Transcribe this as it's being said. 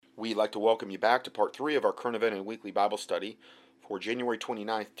We'd like to welcome you back to part 3 of our current event and weekly Bible study for January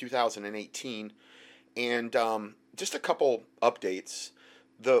 29th, 2018. And just a couple updates.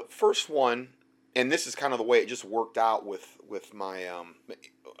 The first one, and this is kind of the way it just worked out with my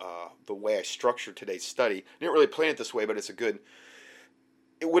the way I structured today's study. I didn't really plan it this way, but it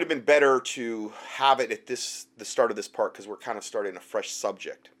would have been better to have it at the start of this part because we're kind of starting a fresh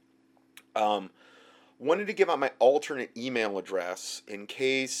subject. Wanted to give out my alternate email address in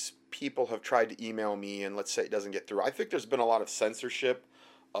case people have tried to email me and let's say it doesn't get through. I think there's been a lot of censorship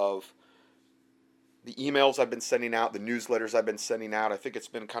of the emails I've been sending out, the newsletters I've been sending out. I think it's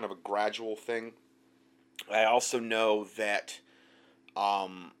been kind of a gradual thing. I also know that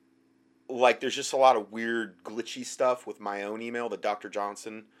there's just a lot of weird glitchy stuff with my own email, the Dr.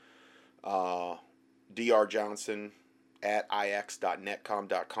 Johnson, drjohnson at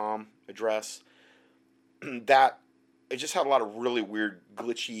ix.netcom.com address. That it just had a lot of really weird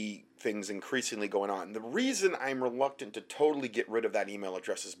glitchy things increasingly going on. And the reason I'm reluctant to totally get rid of that email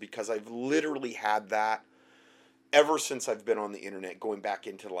address is because I've literally had that ever since I've been on the internet, going back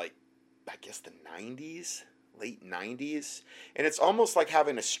into the 90s, late 90s. And it's almost like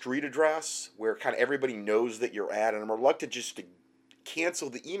having a street address where kind of everybody knows that you're at. And I'm reluctant just to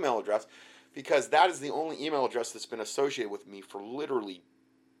cancel the email address because that is the only email address that's been associated with me for literally,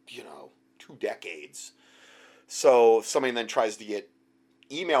 2 decades. So if somebody then tries to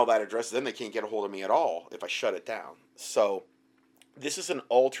email that address, then they can't get a hold of me at all if I shut it down. So this is an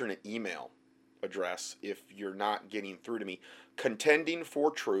alternate email address if you're not getting through to me. Contending for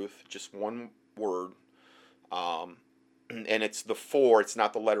Truth, just one word. And it's the 4, it's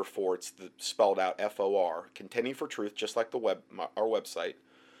not the letter 4, it's spelled out FOR. Contending for Truth, just like our website.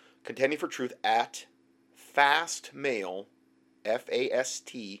 Contending for Truth at fastmail,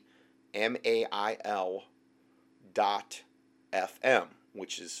 FASTMAIL .fm,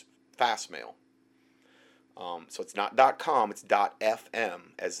 which is fastmail. So it's not .com, it's .fm,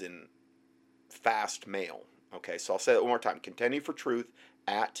 as in fast mail. Okay, so I'll say that one more time. Contending for Truth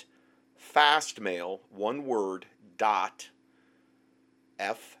at fastmail, one word, .fm,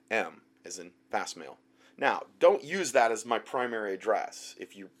 as in fastmail. Now, don't use that as my primary address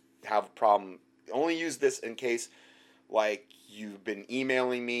if you have a problem. Only use this in case you've been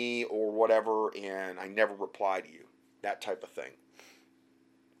emailing me or whatever and I never reply to you, that type of thing.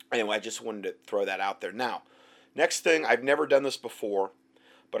 Anyway, I just wanted to throw that out there. Now, next thing, I've never done this before,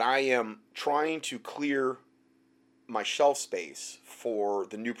 but I am trying to clear my shelf space for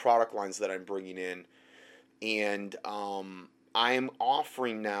the new product lines that I'm bringing in, and I am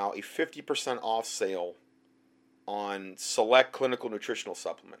offering now a 50% off sale on select clinical nutritional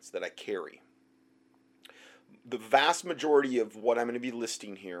supplements that I carry. The vast majority of what I'm going to be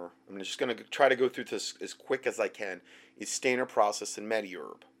listing here, I'm just going to try to go through this as quick as I can, is Standard Process and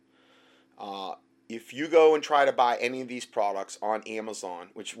MediHerb. If you go and try to buy any of these products on Amazon,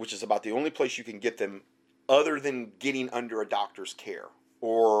 which is about the only place you can get them other than getting under a doctor's care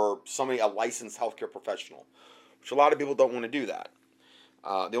or a licensed healthcare professional, which a lot of people don't want to do that.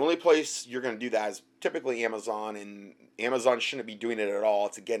 The only place you're going to do that is typically Amazon, and Amazon shouldn't be doing it at all.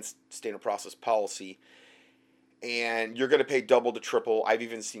 It's against Standard Process policy. And you're going to pay double to triple. I've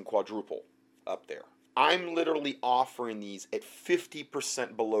even seen quadruple up there. I'm literally offering these at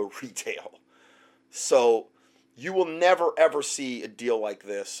 50% below retail. So you will never, ever see a deal like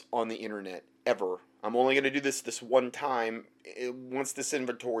this on the internet, ever. I'm only going to do this one time. Once this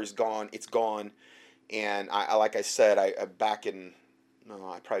inventory is gone, it's gone. And I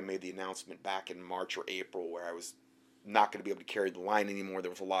probably made the announcement back in March or April where I was not going to be able to carry the line anymore.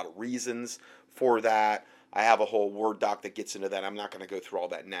 There was a lot of reasons for that. I have a whole Word doc that gets into that. I'm not going to go through all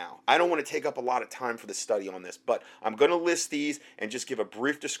that now. I don't want to take up a lot of time for the study on this, but I'm going to list these and just give a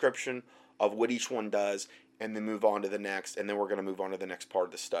brief description of what each one does and then move on to the next, and then we're going to move on to the next part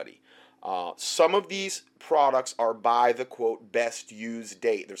of the study. Some of these products are by the, quote, best use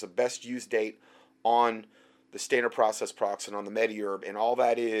date. There's a best use date on the Standard Process products and on the MediHerb, and all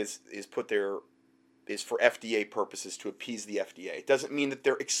that is put there is for FDA purposes, to appease the FDA. It doesn't mean that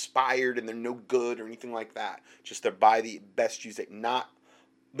they're expired and they're no good or anything like that. Just they're by the best use date. Not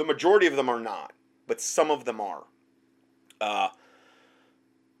the majority of them are not, but some of them are.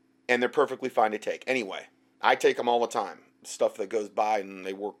 And they're perfectly fine to take. Anyway, I take them all the time. Stuff that goes by and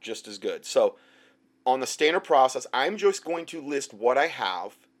they work just as good. So on the Standard Process, I'm just going to list what I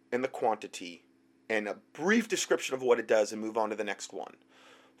have and the quantity and a brief description of what it does and move on to the next one.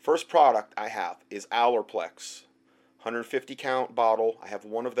 First product I have is Allerplex, 150 count bottle. I have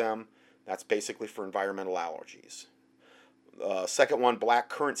one of them. That's basically for environmental allergies. Second one, black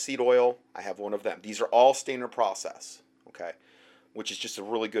currant seed oil. I have one of them. These are all Standard Process. Okay. which is just a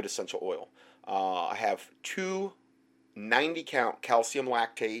really good essential oil. I have two 90 count calcium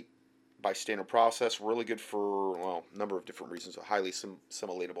lactate by Standard Process, really good for, well, a number of different reasons. A highly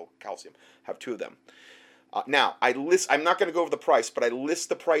assimilatable calcium. Have two of them. Now, I'm not going to go over the price, but I list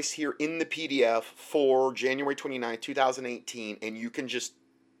the price here in the PDF for January 29, 2018, and you can just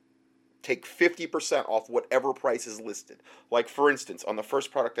take 50% off whatever price is listed. Like, for instance, on the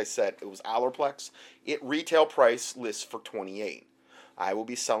first product I said, it was Allerplex. It retail price lists for $28. I will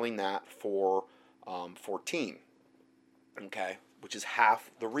be selling that for $14, okay, which is half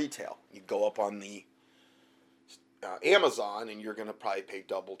the retail. You go up on the Amazon, and you're going to probably pay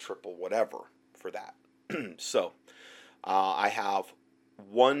double, triple, whatever for that. So, I have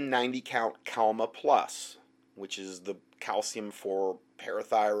one 90 count Calma Plus, which is the calcium for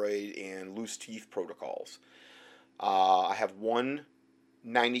parathyroid and loose teeth protocols. I have one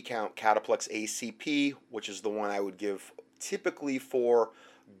 90 count Cataplex ACP, which is the one I would give typically for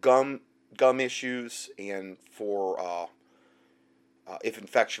gum issues and for if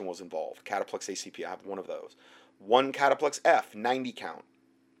infection was involved. Cataplex ACP, I have one of those. One Cataplex F 90 count,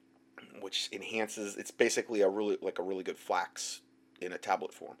 which enhances. It's basically a really good flax in a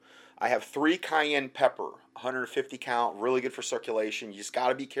tablet form. I have three cayenne pepper, 150 count, really good for circulation. You just got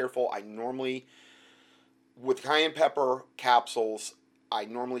to be careful. With cayenne pepper capsules, I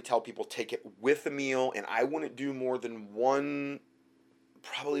normally tell people take it with a meal, and I wouldn't do more than one,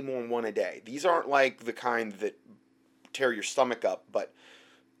 probably more than one a day. These aren't like the kind that tear your stomach up, but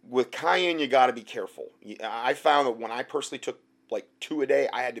with cayenne, you got to be careful. I found that when I personally took like two a day,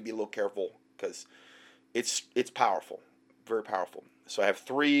 I had to be a little careful because it's powerful, very powerful. So I have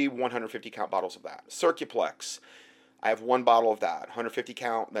three 150 count bottles of that. Circuplex, I have one bottle of that, 150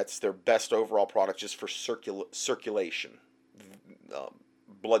 count. That's their best overall product just for circulation,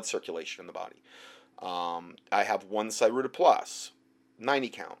 blood circulation in the body. I have one Cyruta Plus, 90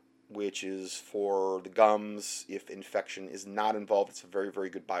 count, which is for the gums if infection is not involved. It's a very, very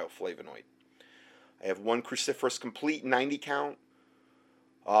good bioflavonoid. I have one Cruciferous Complete, 90 count.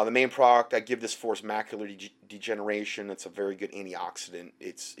 The main product I give this for is macular degeneration. It's a very good antioxidant.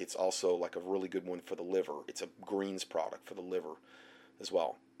 It's also like a really good one for the liver. It's a greens product for the liver as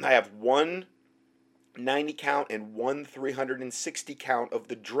well. I have one 90 count and one 360 count of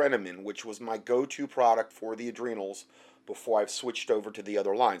the Drenamin, which was my go-to product for the adrenals before I've switched over to the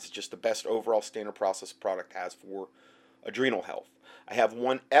other lines. It's just the best overall Standard Process product has for adrenal health. I have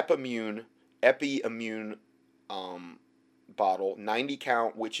one Epiimmune bottle, 90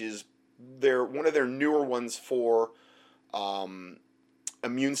 count, which is one of their newer ones for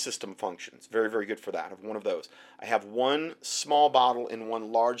immune system functions. Very, very good for that. I have one of those. I have one small bottle and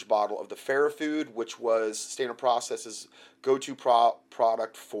one large bottle of the Ferrofood, which was Standard Process's go-to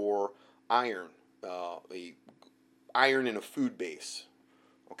product for iron, iron in a food base.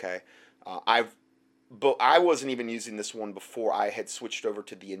 Okay, but I wasn't even using this one before I had switched over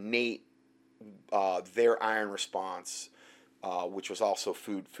to the Innate, their iron response, which was also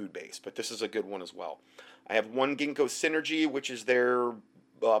food based. But this is a good one as well. I have one Ginkgo Synergy, which is their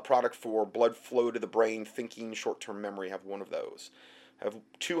product for blood flow to the brain, thinking, short-term memory. I have one of those. I have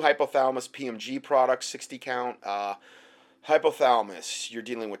two Hypothalamus PMG products, 60 count. Hypothalamus, you're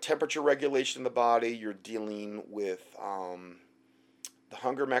dealing with temperature regulation in the body. You're dealing with the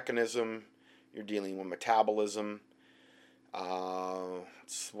hunger mechanism. You're dealing with metabolism.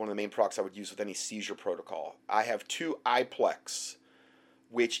 It's one of the main products I would use with any seizure protocol. I have two iPlex,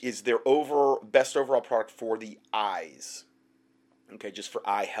 which is their best overall product for the eyes. Okay, just for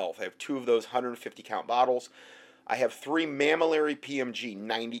eye health. I have two of those 150 count bottles. I have three Mammillary PMG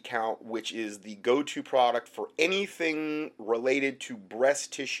 90 count, which is the go-to product for anything related to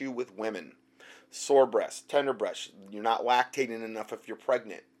breast tissue with women. Sore breast, tender breast. You're not lactating enough if you're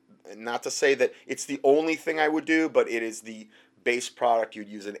pregnant. And not to say that it's the only thing I would do, but it is the base product you'd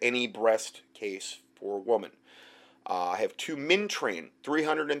use in any breast case for a woman. I have two Mintrain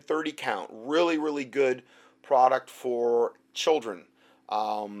 330 count, really, really good product for children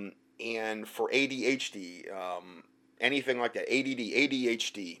and for ADHD, anything like that. ADD,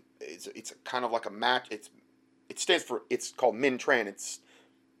 ADHD. It's kind of like a match. It's called Mintran. It's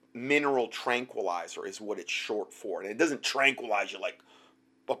mineral tranquilizer is what it's short for, and it doesn't tranquilize you like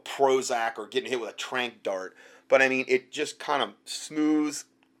a Prozac or getting hit with a tranq dart, but I mean it just kind of smooths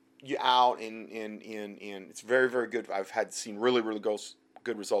you out, and it's very, very good. I've seen really, really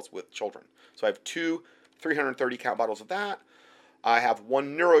good results with children. So I have two 330 count bottles of that. I have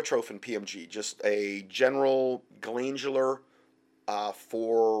one Neurotrophin PMG, just a general glandular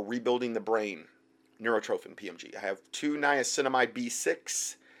for rebuilding the brain. Neurotrophin PMG. I have two Niacinamide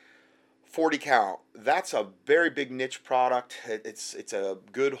B6 40 count. That's a very big niche product. It's a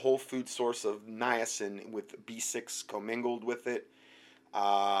good whole food source of niacin with B6 commingled with it.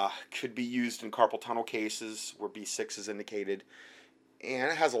 Could be used in carpal tunnel cases where B6 is indicated,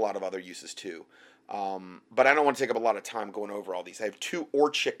 and it has a lot of other uses too. But I don't want to take up a lot of time going over all these. I have 2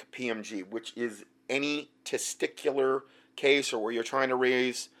 Orchic PMG, which is any testicular case or where you're trying to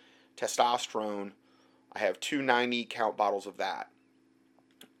raise testosterone. I have 2 90 count bottles of that.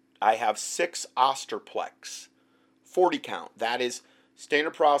 I have 6 Osterplex, 40 count. That is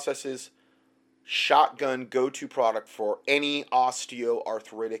Standard Processes shotgun go-to product for any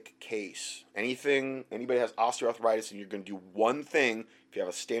osteoarthritic case. Anybody has osteoarthritis and you're going to do one thing, if you have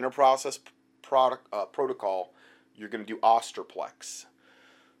a Standard Process protocol, you're going to do Osterplex.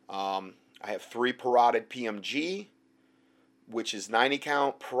 I have 3 Parotid PMG, which is 90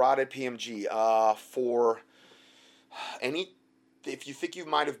 count Parotid PMG for any. If you think you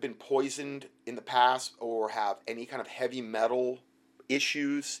might have been poisoned in the past or have any kind of heavy metal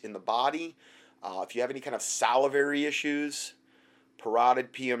issues in the body, if you have any kind of salivary issues,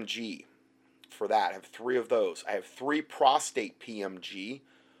 Parotid PMG for that. I have 3 of those. I have 3 prostate PMG,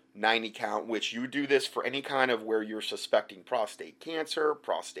 90 count, which you do this for any kind of where you're suspecting prostate cancer,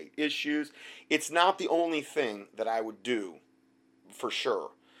 prostate issues. It's not the only thing that I would do for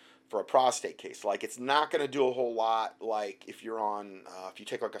sure for a prostate case. Like, it's not going to do a whole lot. Like if you're on, if you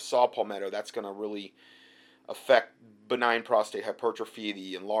take like a saw palmetto, that's going to really affect benign prostate hypertrophy,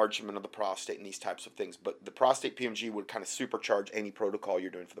 the enlargement of the prostate, and these types of things. But the prostate PMG would kind of supercharge any protocol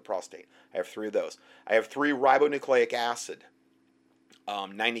you're doing for the prostate. I have 3 of those. I have 3 ribonucleic acid,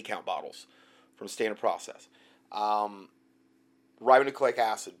 90 count bottles from Standard Process. Ribonucleic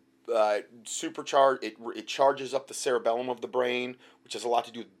acid, supercharge. It charges up the cerebellum of the brain, which has a lot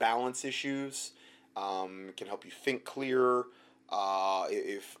to do with balance issues. It can help you think clearer.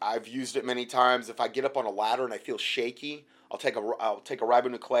 If I've used it many times, if I get up on a ladder and I feel shaky, I'll take a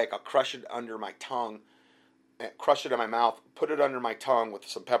ribonucleic. I'll crush it under my tongue, crush it in my mouth, put it under my tongue with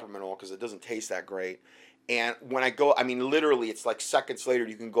some peppermint oil because it doesn't taste that great. And when I go, I mean, literally, it's like seconds later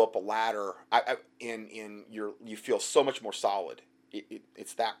you can go up a ladder, you feel so much more solid.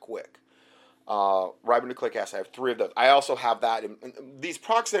 It's that quick. Ribonucleic acid, I have 3 of those. I also have that. In these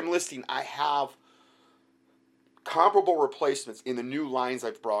products that I'm listing, I have comparable replacements in the new lines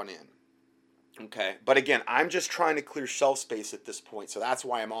I've brought in. Okay, but again, I'm just trying to clear shelf space at this point, so that's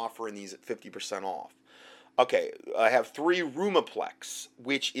why I'm offering these at 50% off. Okay, I have 3 Rheumaplex,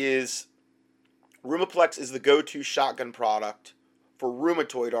 Rheumaplex is the go-to shotgun product for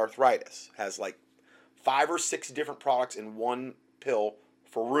rheumatoid arthritis. It has like 5 or 6 different products in one pill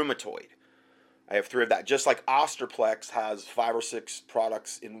for rheumatoid. I have 3 of that. Just like Osterplex has 5 or 6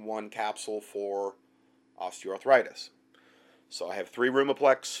 products in one capsule for osteoarthritis. So I have 3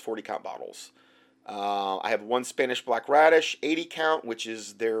 Rheumaplex 40 count bottles. I have 1 Spanish Black Radish 80 count, which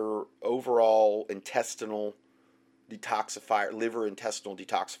is their overall intestinal detoxifier, liver intestinal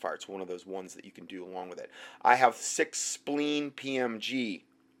detoxifier. It's one of those ones that you can do along with it. I have 6 Spleen PMG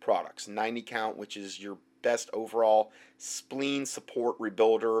products, 90 count, which is your best overall spleen support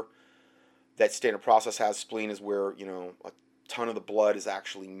rebuilder that Standard Process has. Spleen is where, you know, a ton of the blood is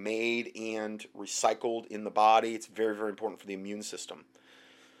actually made and recycled in the body. It's very, very important for the immune system.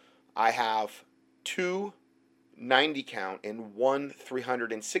 I have 2 90 count and 1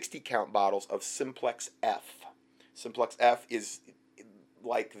 360 count bottles of Simplex F. Simplex F is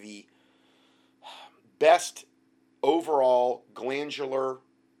like the best overall glandular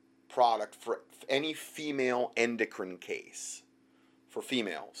product for any female endocrine case for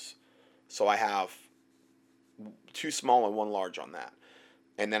females. So I have 2 small and 1 large on that.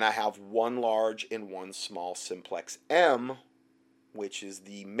 And then I have 1 large and 1 small Simplex M, which is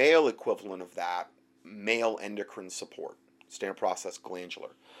the male equivalent of that, male endocrine support, Standard Process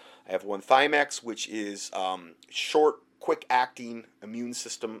glandular. I have 1 Thymex, which is short, quick-acting immune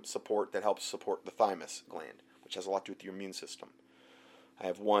system support that helps support the thymus gland, which has a lot to do with your immune system. I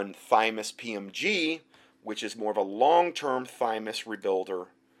have 1 Thymus PMG, which is more of a long-term thymus rebuilder.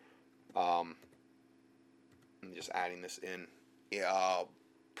 I'm just adding this in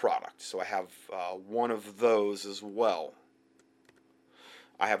product. So I have 1 of those as well.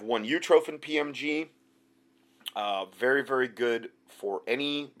 I have 1 Utrophin PMG. Very, very good for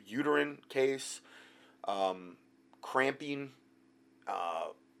any uterine case, cramping,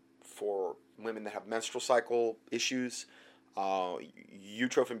 for women that have menstrual cycle issues.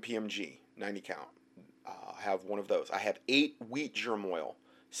 Utrophin PMG, 90 count. I have 1 of those. I have 8 wheat germ oil,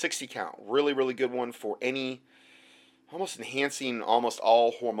 60 count. Really, really good one for any almost enhancing almost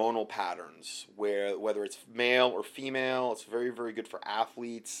all hormonal patterns, whether it's male or female. It's very, very good for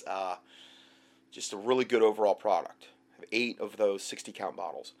athletes. Just a really good overall product. I have 8 of those 60 count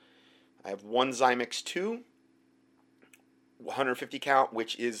bottles. I have one Zymex 2, 150 count,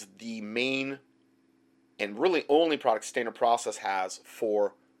 which is the main and really only product Standard Process has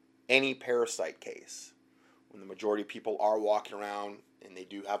for any parasite case. When the majority of people are walking around and they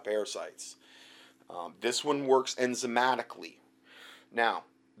do have parasites. This one works enzymatically. Now,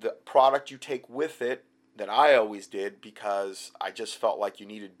 the product you take with it that I always did because I just felt like you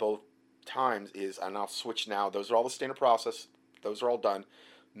needed both times is, and I'll switch now, those are all the Standard Process, those are all done.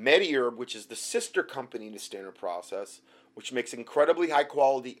 MediHerb, which is the sister company to Standard Process, which makes incredibly high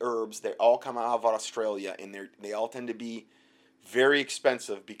quality herbs. They all come out of Australia, and they all tend to be very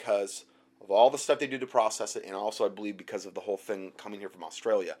expensive because of all the stuff they do to process it, and also I believe because of the whole thing coming here from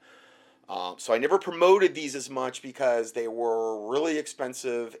Australia. So I never promoted these as much because they were really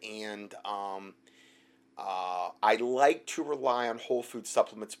expensive, and I like to rely on whole food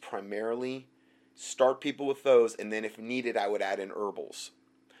supplements primarily. Start people with those, and then if needed, I would add in herbals.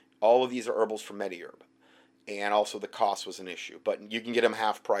 All of these are herbals from MediHerb, and also the cost was an issue, but you can get them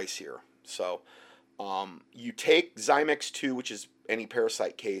half price here. So you take Zymex 2, which is any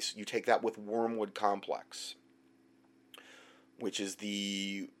parasite case, you take that with Wormwood Complex, which is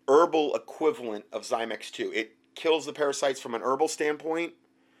the herbal equivalent of Zymex 2. It kills the parasites from an herbal standpoint,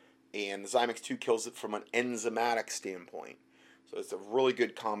 and the Zymex 2 kills it from an enzymatic standpoint. So it's a really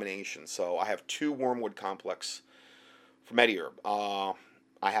good combination. So I have 2 Wormwood Complex for MediHerb.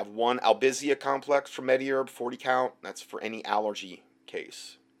 I have 1 Albizia Complex for MediHerb, 40 count. That's for any allergy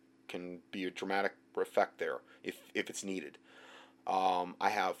case. Can be a dramatic effect there if it's needed. I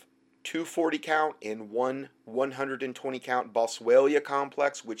have 2 40 count and 1 120 count Boswellia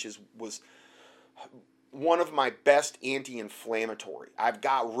Complex, which was one of my best anti-inflammatory. I've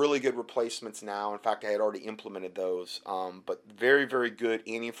got really good replacements now. In fact, I had already implemented those. But very, very good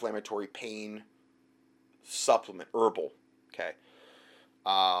anti-inflammatory pain supplement, herbal. Okay.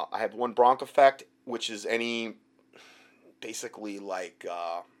 I have 1 Bronch Effect, which is basically like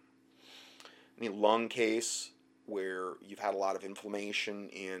any lung case where you've had a lot of inflammation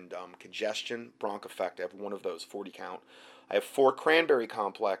and congestion. Bronch Effect, I have 1 of those, 40 count. I have 4 Cranberry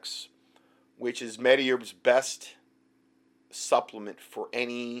Complex, which is MediHerb's best supplement for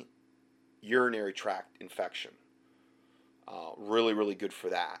any urinary tract infection. Really, really good for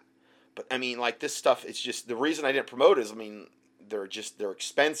that. But I mean, like this stuff, it's just, the reason I didn't promote it is, I mean, they're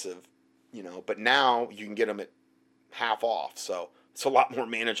expensive, but now you can get them at half off, so it's a lot more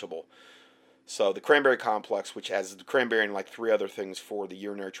manageable. So the Cranberry Complex, which has the cranberry and like 3 other things for the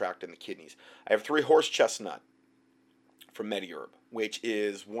urinary tract and the kidneys. I have 3 Horse Chestnut from MediHerb, which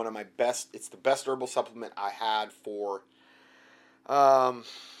is one of my best. It's the best herbal supplement I had for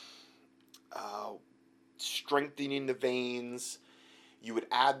strengthening the veins. You would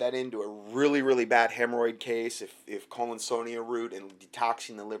add that into a really, really bad hemorrhoid case. If collinsonia root and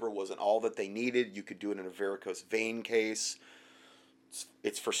detoxing the liver wasn't all that they needed, you could do it in a varicose vein case.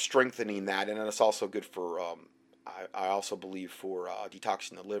 It's for strengthening that, and it's also good for, I also believe, for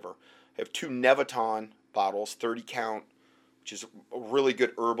detoxing the liver. I have 2 Nevaton bottles, 30 count, which is a really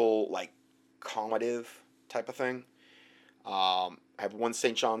good herbal, like, calmative type of thing. I have 1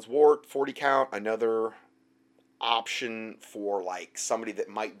 St. John's wort, 40 count, another option for like somebody that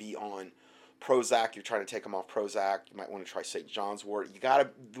might be on Prozac. You're trying to take them off Prozac. You might want to try St. John's wort.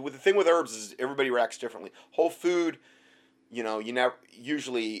 The thing with herbs is everybody reacts differently. Whole food,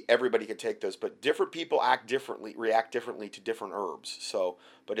 usually everybody can take those, but different people react differently to different herbs. So,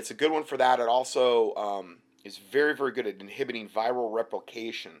 but it's a good one for that. It also is very, very good at inhibiting viral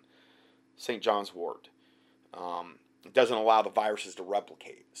replication. St. John's wort. It doesn't allow the viruses to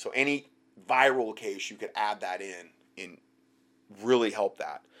replicate. So any viral case, you could add that in and really help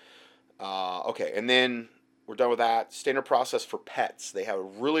that. Okay, and then we're done with that. Standard Process for pets. They have a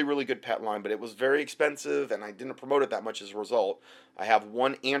really, really good pet line, but it was very expensive, and I didn't promote it that much as a result. I have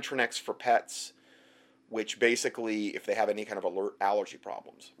 1 Antranex for pets, which basically, if they have any kind of allergy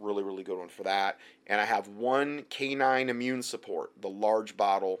problems, really, really good one for that. And I have 1 Canine Immune Support, the large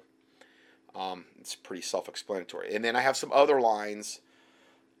bottle. It's pretty self-explanatory. And then I have some other lines.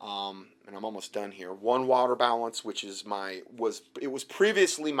 And I'm almost done here. 1 Water Balance, which is it was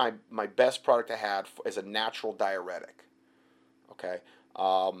previously my best product I had as a natural diuretic. Okay,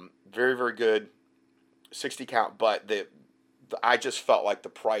 very, very good, 60 count. But I just felt like the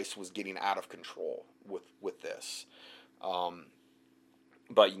price was getting out of control with this.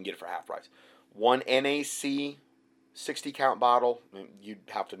 But you can get it for half price. 1 NAC 60 count bottle. You'd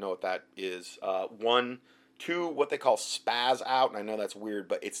have to know what that is. 1 two what they call Spaz Out, and I know that's weird,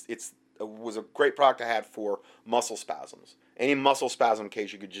 but it was a great product I had for muscle spasms. Any muscle spasm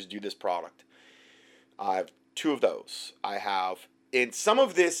case, you could just do this product. I have two of those. I have, and some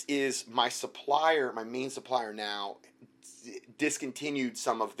of this is my supplier, my main supplier now, discontinued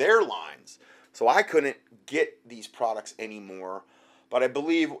some of their lines, so I couldn't get these products anymore. But I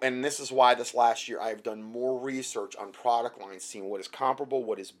believe, and this is why this last year I've done more research on product lines, seeing what is comparable,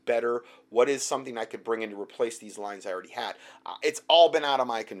 what is better, what is something I could bring in to replace these lines I already had. It's all been out of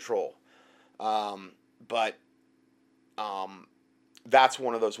my control. But that's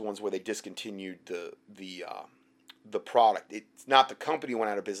one of those ones where they discontinued the product. It's not the company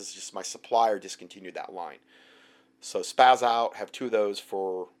went out of business, just my supplier discontinued that line. So Spaz Out, have two of those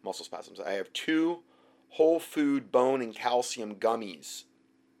for muscle spasms. I have two whole food bone and calcium gummies.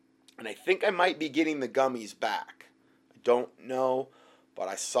 And I think I might be getting the gummies back. I don't know, but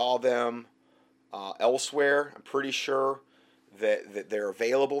I saw them elsewhere. I'm pretty sure that they're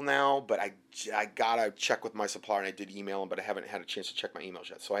available now, but I gotta check with my supplier, and I did email them, but I haven't had a chance to check my emails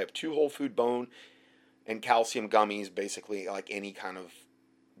yet. So I have two whole food bone and calcium gummies, basically like any kind of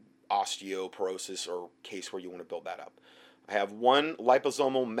osteoporosis or case where you want to build that up. I have one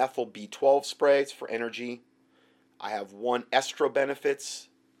liposomal methyl B12 spray, it's for energy. I have one Estro Benefits,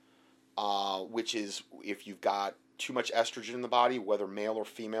 which is if you've got too much estrogen in the body, whether male or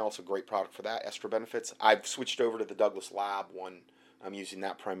female, it's a great product for that, Estro Benefits. I've switched over to the Douglas Lab one. I'm using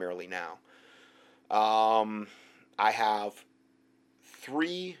that primarily now. I have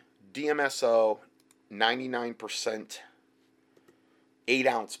 3 DMSO 99%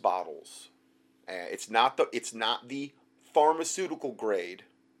 8-ounce bottles. It's not the pharmaceutical grade,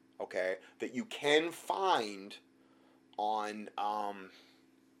 okay, that you can find on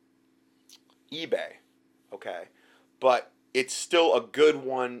eBay, okay, but it's still a good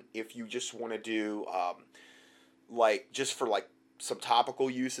one if you just want to do like just for like some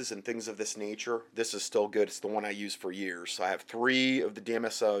topical uses and things of this nature. This is still good. It's the one I use for years. So I have 3 of the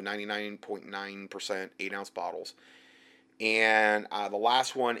DMSO 99.9% 8-ounce bottles, and the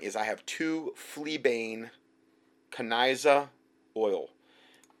last one is I have 2 Fleabane Caniza oil.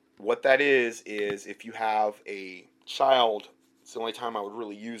 What that is if you have a child, it's the only time I would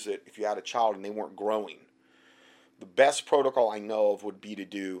really use it if you had a child and they weren't growing. The best protocol I know of would be to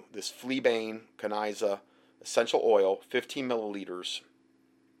do this Fleabane Caniza essential oil, 15 milliliters,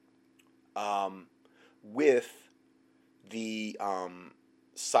 with the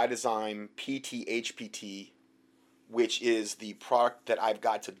Cytozyme PT HPT, which is the product that I've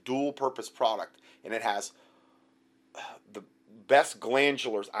got. It's a dual purpose product, and it has the best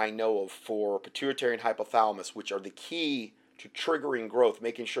glandulars I know of for pituitary and hypothalamus, which are the key to triggering growth,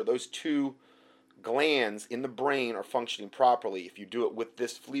 making sure those two glands in the brain are functioning properly. If you do it with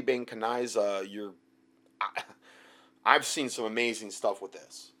this Fleabane Caniza, I've seen some amazing stuff with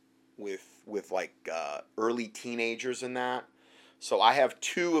this, with like early teenagers and that. So I have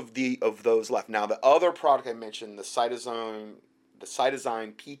 2 of those left. Now the other product I mentioned, the Cytozyme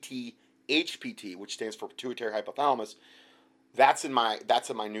PT HPT, which stands for pituitary hypothalamus, that's in my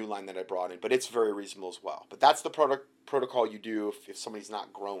new line that I brought in, but it's very reasonable as well. But that's the protocol you do if somebody's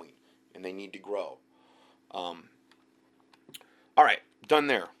not growing and they need to grow. All right, done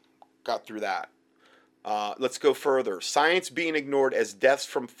there. Got through that. Let's go further. Science being ignored as deaths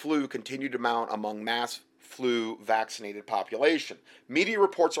from flu continue to mount among mass flu vaccinated population. Media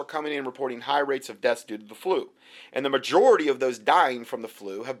reports are coming in reporting high rates of deaths due to the flu. And the majority of those dying from the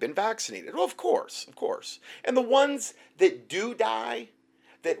flu have been vaccinated. Well, of course. And the ones that do die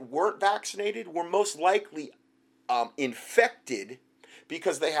that weren't vaccinated were most likely infected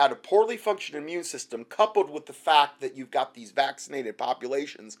because they had a poorly functioning immune system, coupled with the fact that you've got these vaccinated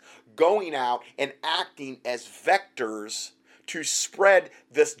populations going out and acting as vectors to spread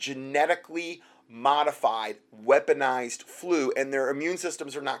this genetically modified, weaponized flu, and their immune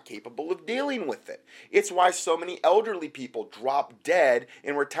systems are not capable of dealing with it. It's why so many elderly people drop dead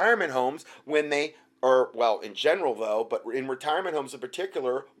in retirement homes when they in general though, but in retirement homes in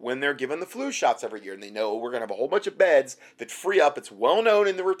particular, when they're given the flu shots every year, and they know we're going to have a whole bunch of beds that free up. It's well known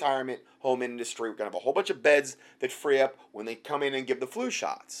in the retirement home industry, we're going to have a whole bunch of beds that free up when they come in and give the flu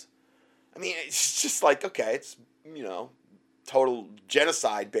shots. I mean, it's just like, okay, it's, total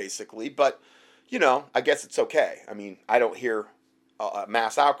genocide basically, but, I guess it's okay. I mean, I don't hear a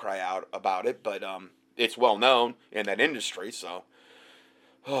mass outcry out about it, but it's well known in that industry, so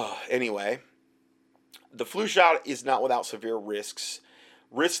anyway. The flu shot is not without severe risks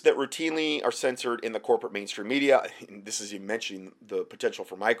that routinely are censored in the corporate mainstream media. And this is you mentioning the potential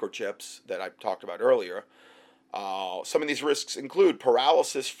for microchips that I talked about earlier. Some of these risks include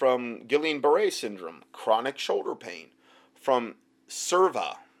paralysis from Guillain-Barré syndrome, chronic shoulder pain from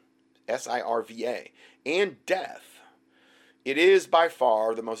SIRVA, SIRVA, and death. It is by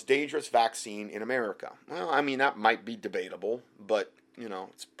far the most dangerous vaccine in America. Well, I mean, that might be debatable, but,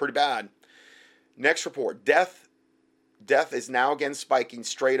 it's pretty bad. Next report, death is now again spiking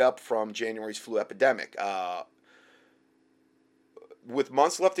straight up from January's flu epidemic. With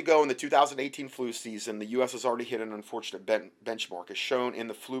months left to go in the 2018 flu season, the U.S. has already hit an unfortunate benchmark, as shown in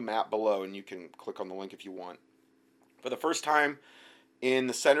the flu map below, and you can click on the link if you want. For the first time in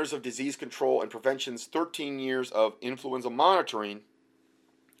the Centers of Disease Control and Prevention's 13 years of influenza monitoring,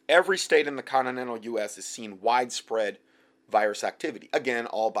 every state in the continental U.S. has seen widespread virus activity, again,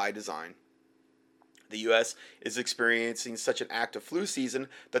 all by design. The U.S. is experiencing such an active flu season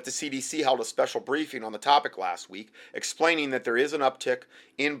that the CDC held a special briefing on the topic last week, explaining that there is an uptick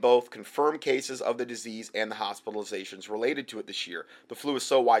in both confirmed cases of the disease and the hospitalizations related to it this year. The flu is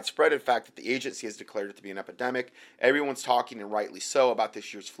so widespread, in fact, that the agency has declared it to be an epidemic. Everyone's talking, and rightly so, about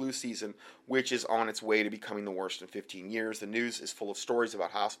this year's flu season, which is on its way to becoming the worst in 15 years. The news is full of stories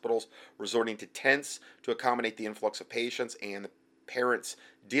about hospitals resorting to tents to accommodate the influx of patients and the parents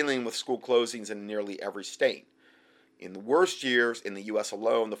dealing with school closings in nearly every state. In the worst years in the U.S.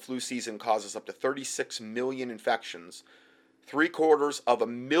 alone, the flu season causes up to 36 million infections,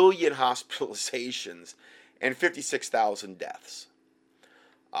 750,000 hospitalizations, and 56,000 deaths.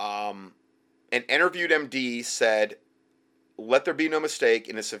 An interviewed MD said, "Let there be no mistake,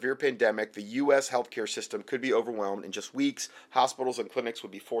 in a severe pandemic, the U.S. healthcare system could be overwhelmed in just weeks. Hospitals and clinics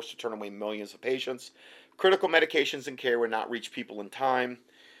would be forced to turn away millions of patients. Critical medications and care would not reach people in time.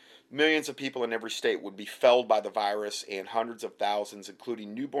 Millions of people in every state would be felled by the virus, and hundreds of thousands,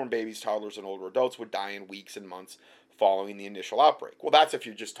 including newborn babies, toddlers, and older adults, would die in weeks and months following the initial outbreak." Well, that's if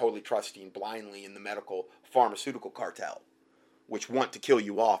you're just totally trusting blindly in the medical pharmaceutical cartel, which want to kill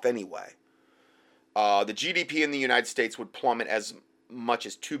you off anyway. The GDP in the United States would plummet as much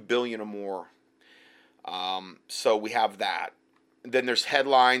as $2 billion or more. So we have that. Then there's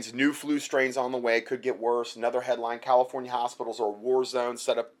headlines: new flu strains on the way, could get worse. Another headline: California hospitals are a war zone.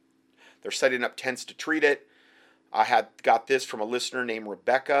 They're setting up tents to treat it. I got this from a listener named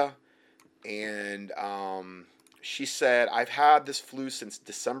Rebecca, and she said, "I've had this flu since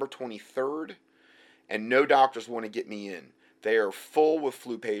December 23rd, and no doctors want to get me in. They are full with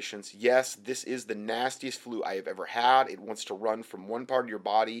flu patients. Yes, this is the nastiest flu I have ever had. It wants to run from one part of your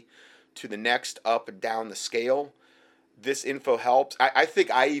body to the next, up and down the scale. This info helps." I think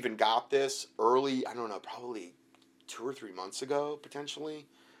I even got this early, I don't know, probably 2 or 3 months ago, potentially.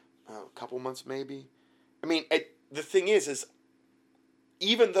 A couple months maybe. I mean, the thing is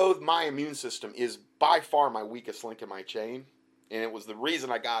even though my immune system is by far my weakest link in my chain, and it was the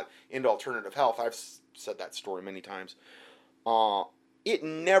reason I got into alternative health, I've said that story many times, it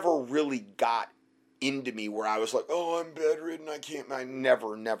never really got into me where I was like, oh, I'm bedridden, I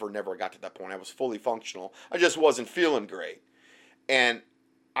never got to that point. I was fully functional. I just wasn't feeling great. And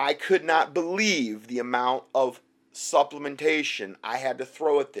I could not believe the amount of supplementation I had to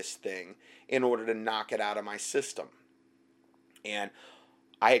throw at this thing in order to knock it out of my system. And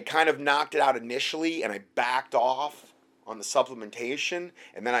I had kind of knocked it out initially, and I backed off on the supplementation,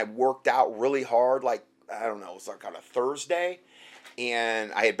 and then I worked out really hard, like, I don't know, it was like on a Thursday,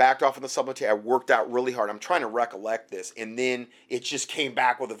 and I had backed off on the supplementation. I worked out really hard. I'm trying to recollect this, and then it just came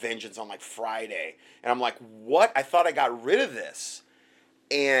back with a vengeance on like Friday, and I'm like, what? I thought I got rid of this.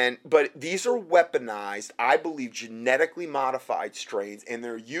 But these are weaponized, I believe, genetically modified strains, and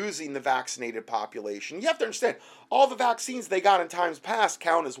they're using the vaccinated population. You have to understand, all the vaccines they got in times past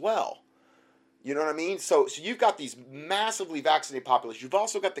count as well. You know what I mean? So you've got these massively vaccinated populations. You've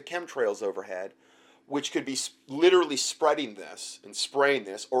also got the chemtrails overhead, which could be literally spreading this and spraying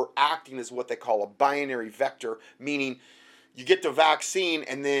this, or acting as what they call a binary vector, meaning you get the vaccine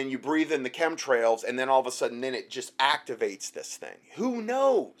and then you breathe in the chemtrails, and then all of a sudden then it just activates this thing. Who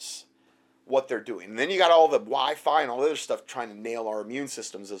knows what they're doing? And then you got all the Wi-Fi and all the other stuff trying to nail our immune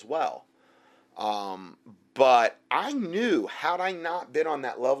systems as well. But I knew, had I not been on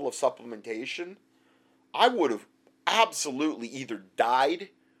that level of supplementation, I would have absolutely either died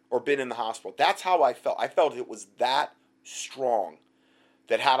or been in the hospital. That's how I felt. I felt it was that strong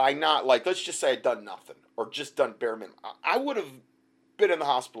that had I not, like, let's just say I'd done nothing or just done bare minimum, I would have been in the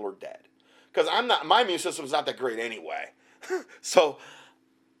hospital or dead. Because my immune system's not that great anyway. So,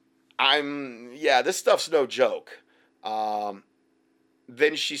 this stuff's no joke.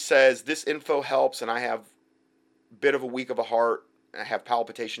 Then she says, this info helps, and I have a bit of a weak of a heart, I have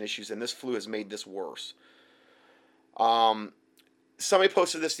palpitation issues, and this flu has made this worse. somebody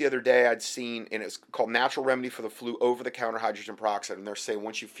posted this the other day I'd seen, and it's called Natural Remedy for the Flu Over-the-Counter Hydrogen Peroxide. And they're saying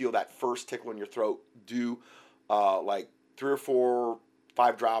once you feel that first tickle in your throat, do like 3 or 4,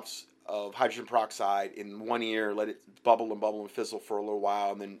 5 drops of hydrogen peroxide in one ear, let it bubble and fizzle for a little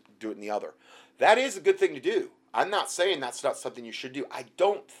while, and then do it in the other. That is a good thing to do. I'm not saying that's not something you should do. I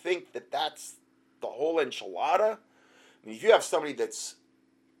don't think that that's the whole enchilada. I mean, if you have somebody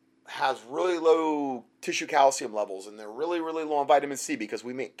has really low tissue calcium levels and they're really, really low on vitamin C because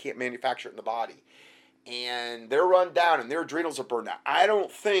we can't manufacture it in the body, and they're run down and their adrenals are burned out, I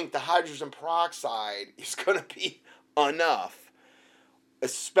don't think the hydrogen peroxide is going to be enough,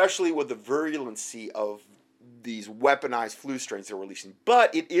 especially with the virulency of these weaponized flu strains they're releasing.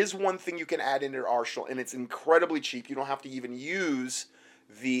 But it is one thing you can add into your arsenal, and it's incredibly cheap. You don't have to even use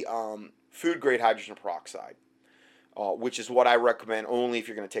the food-grade hydrogen peroxide. Which is what I recommend only if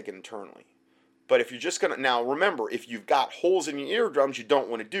you're going to take it internally. But if you're just going to... Now, remember, if you've got holes in your eardrums, you don't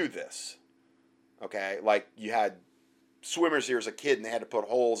want to do this. Okay? Like you had swimmer's ear as a kid and they had to put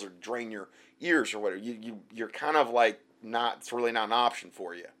holes or drain your ears or whatever. You're kind of like not... It's really not an option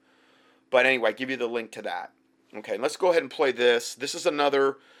for you. But anyway, I give you the link to that. Okay, let's go ahead and play this. This is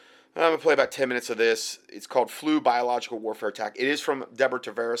another... I'm going to play about 10 minutes of this. It's called Flu Biological Warfare Attack. It is from Deborah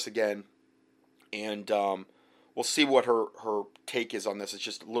Tavares again. And... we'll see what her take is on this. It's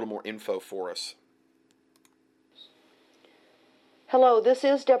just a little more info for us. Hello, this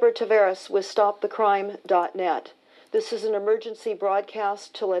is Deborah Tavares with StopTheCrime.net. This is an emergency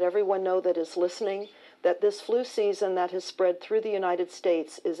broadcast to let everyone know that is listening that this flu season that has spread through the United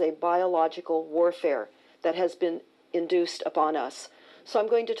States is a biological warfare that has been induced upon us. So I'm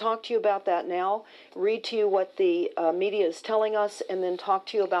going to talk to you about that now, read to you what the media is telling us, and then talk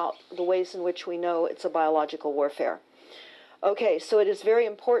to you about the ways in which we know it's a biological warfare. Okay, so it is very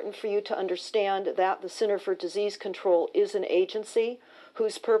important for you to understand that the Center for Disease Control is an agency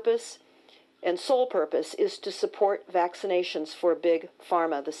whose purpose and sole purpose is to support vaccinations for Big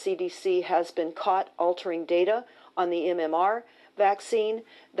Pharma. The CDC has been caught altering data on the MMR vaccine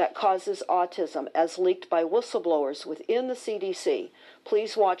that causes autism, as leaked by whistleblowers within the CDC.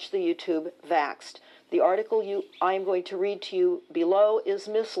 Please watch the YouTube Vaxxed. The article I am going to read to you below is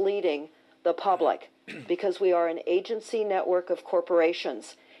misleading the public because we are an agency network of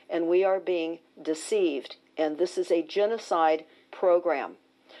corporations and we are being deceived, and this is a genocide program.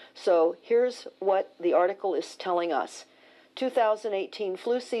 So here's what the article is telling us. 2018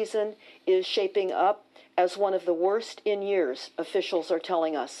 flu season is shaping up as one of the worst in years, officials are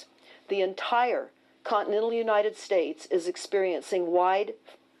telling us. The entire continental United States is experiencing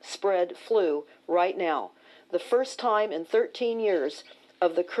widespread flu right now. The first time in 13 years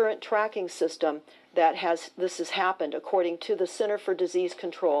of the current tracking system that this has happened, according to the Center for Disease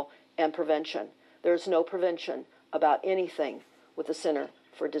Control and Prevention. There's no prevention about anything with the Center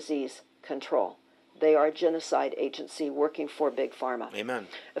for Disease Control. They are a genocide agency working for Big Pharma. Amen.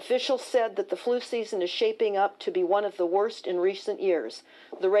 Officials said that the flu season is shaping up to be one of the worst in recent years.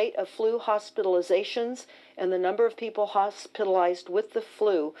 The rate of flu hospitalizations and the number of people hospitalized with the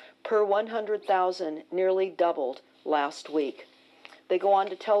flu per 100,000 nearly doubled last week. They go on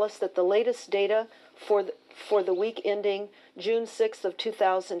to tell us that the latest data for the week ending June 6th of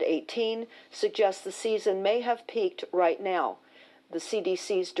 2018 suggests the season may have peaked right now. The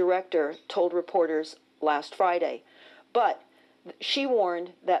CDC's director told reporters last Friday. But she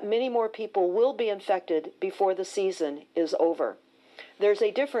warned that many more people will be infected before the season is over. There's a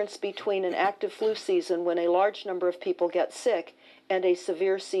difference between an active flu season when a large number of people get sick and a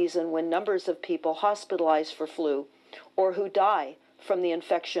severe season when numbers of people hospitalized for flu or who die from the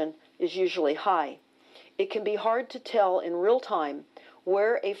infection is usually high. It can be hard to tell in real time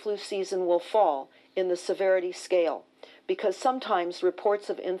where a flu season will fall in the severity scale, because sometimes reports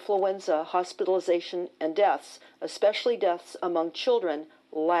of influenza hospitalization and deaths, especially deaths among children,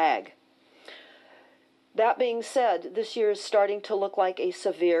 lag. That being said, this year is starting to look like a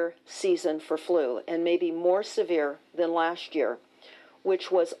severe season for flu, and maybe more severe than last year,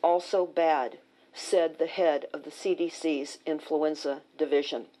 which was also bad, said the head of the CDC's influenza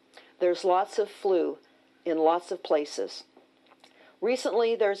division. There's lots of flu in lots of places.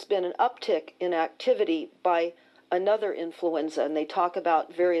 Recently, there's been an uptick in activity by another influenza, and they talk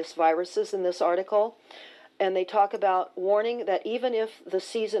about various viruses in this article, and they talk about warning that even if the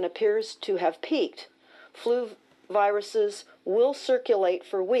season appears to have peaked, flu viruses will circulate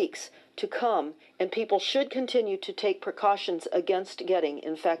for weeks to come, and people should continue to take precautions against getting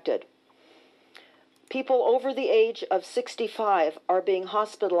infected. People over the age of 65 are being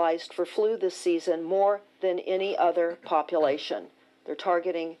hospitalized for flu this season more than any other population. They're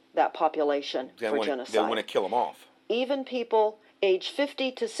targeting that population for genocide. They want to kill them off. Even people age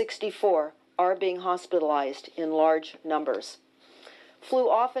 50 to 64 are being hospitalized in large numbers. Flu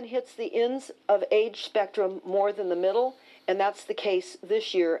often hits the ends of age spectrum more than the middle, and that's the case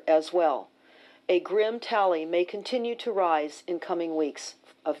this year as well. A grim tally may continue to rise in coming weeks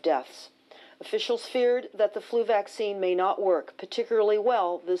of deaths. Officials feared that the flu vaccine may not work particularly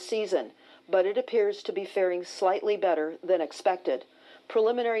well this season, but it appears to be faring slightly better than expected.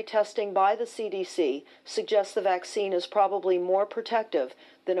 Preliminary testing by the CDC suggests the vaccine is probably more protective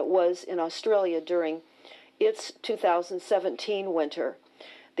than it was in Australia during its 2017 winter.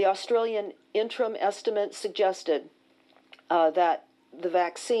 The Australian interim estimate suggested that the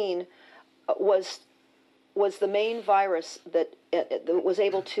vaccine was the main virus that was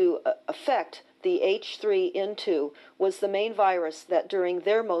able to affect the H3N2 was the main virus that during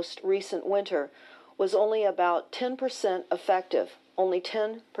their most recent winter was only about 10% effective. Only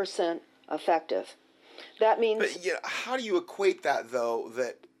 10% effective. That means... But yeah, how do you equate that, though,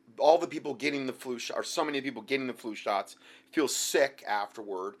 that all the people getting the flu shot, or so many people getting the flu shots, feel sick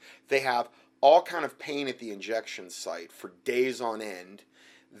afterward. They have all kind of pain at the injection site for days on end.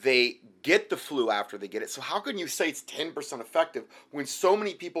 They get the flu after they get it. So how can you say it's 10% effective when so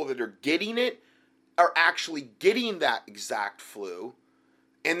many people that are getting it are actually getting that exact flu,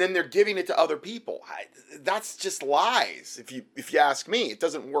 and then they're giving it to other people? That's just lies. If you ask me, it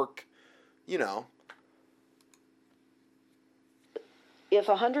doesn't work, you know. If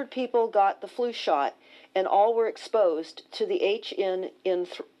 100 people got the flu shot and all were exposed to the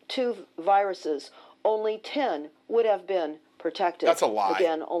HN2 viruses, only 10 would have been protected. That's a lie.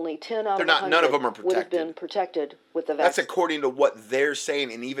 Again, only 10 out of 100 none of them are protected. would have been protected with the vaccine. That's according to what they're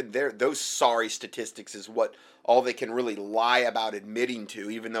saying, and even those sorry statistics is what all they can really lie about admitting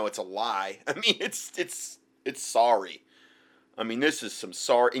to, even though it's a lie. I mean, it's sorry. I mean, this is some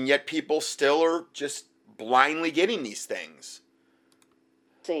sorry, and yet people still are just blindly getting these things.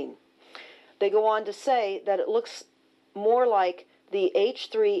 They go on to say that it looks more like the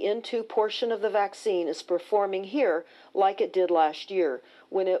H3N2 portion of the vaccine is performing here like it did last year,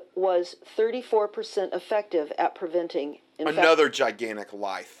 when it was 34% effective at preventing infection. Another gigantic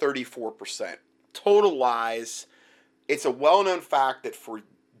lie, 34%. Total lies. It's a well-known fact that for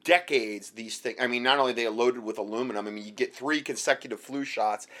decades, these things, I mean, not only are they loaded with aluminum, I mean, you get 3 consecutive flu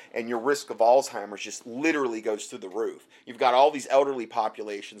shots and your risk of Alzheimer's just literally goes through the roof. You've got all these elderly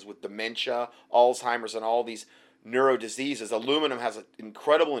populations with dementia, Alzheimer's, and all these neuro diseases. Aluminum has an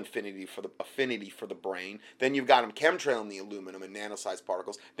incredible affinity for the brain. Then you've got them chemtrailing the aluminum in nano-sized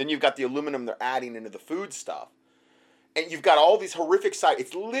particles. Then you've got the aluminum they're adding into the food stuff. And you've got all these horrific side.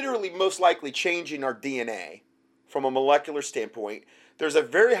 It's literally most likely changing our DNA from a molecular standpoint. There's a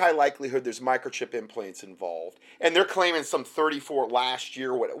very high likelihood there's microchip implants involved. And they're claiming some 34 last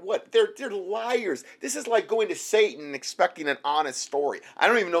year. What? They're liars. This is like going to Satan and expecting an honest story. I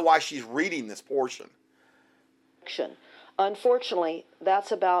don't even know why she's reading this portion. Unfortunately,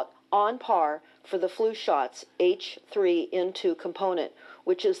 that's about on par for the flu shot's H3N2 component,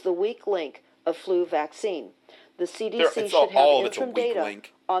 which is the weak link of flu vaccine. The CDC should have interim data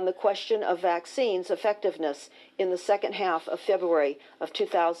on the question of vaccines' effectiveness in the second half of February of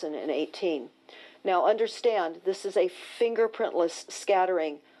 2018. Now understand, this is a fingerprintless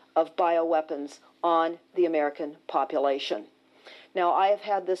scattering of bioweapons on the American population. Now, I have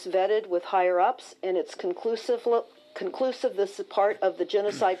had this vetted with higher-ups, and it's conclusive this is part of the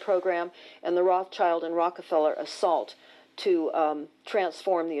genocide program and the Rothschild and Rockefeller assault to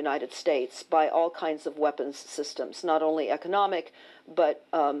transform the United States by all kinds of weapons systems, not only economic, but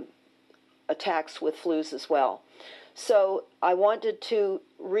attacks with flus as well. So I wanted to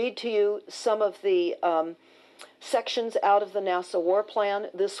read to you some of the sections out of the NASA War Plan.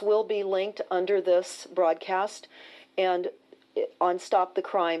 This will be linked under this broadcast and on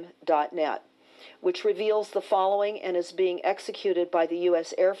stopthecrime.net, which reveals the following and is being executed by the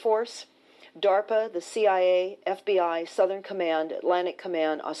U.S. Air Force, DARPA, the CIA, FBI, Southern Command, Atlantic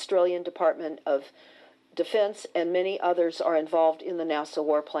Command, Australian Department of Defense, and many others are involved in the NASA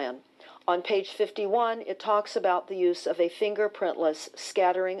War Plan. On page 51, it talks about the use of a fingerprintless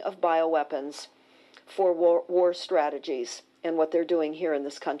scattering of bioweapons for war strategies and what they're doing here in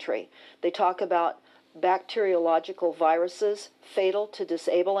this country. They talk about bacteriological viruses, fatal to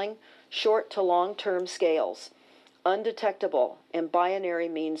disabling, short to long-term scales, undetectable, and binary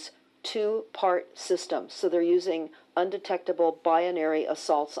means 2-part system. So they're using undetectable binary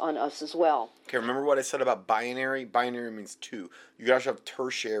assaults on us as well. Okay, remember what I said about binary? Binary means 2. You also have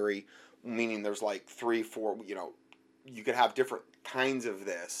tertiary, meaning there's like 3, 4, you could have different kinds of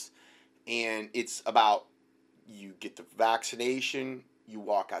this. And it's about you get the vaccination, you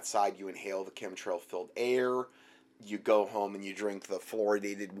walk outside, you inhale the chemtrail-filled air, you go home and you drink the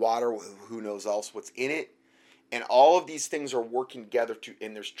fluoridated water, who knows else what's in it. And all of these things are working together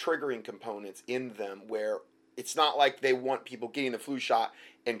and there's triggering components in them where it's not like they want people getting the flu shot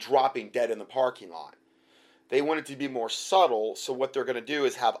and dropping dead in the parking lot. They want it to be more subtle, so what they're going to do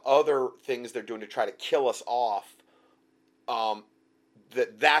is have other things they're doing to try to kill us off.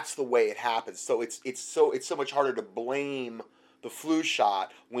 That's the way it happens. So it's so much harder to blame the flu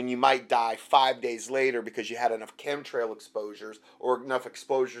shot when you might die 5 days later because you had enough chemtrail exposures or enough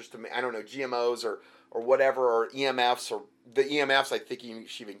exposures to, I don't know, GMOs or whatever, or EMFs, or the EMFs I think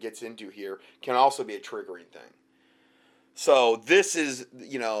she even gets into here can also be a triggering thing. So this is,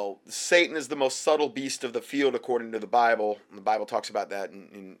 Satan is the most subtle beast of the field according to the Bible. And the Bible talks about that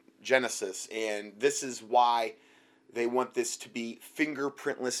in Genesis. And this is why they want this to be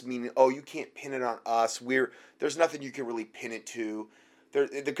fingerprintless, meaning, oh, you can't pin it on us. There's nothing you can really pin it to.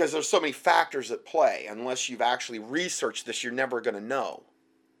 Because there's so many factors at play. Unless you've actually researched this, you're never going to know.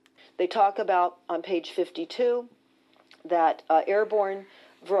 They talk about, on page 52, that airborne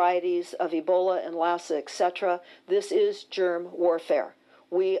varieties of Ebola and Lassa, etc., this is germ warfare.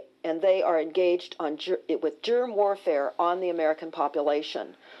 They are engaged with germ warfare on the American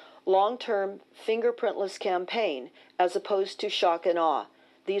population. Long-term fingerprintless campaign as opposed to shock and awe.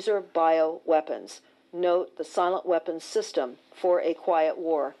 These are bioweapons. Note the silent weapons system for a quiet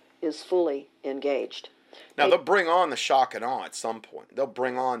war is fully engaged. Now, they'll bring on the shock and awe at some point. They'll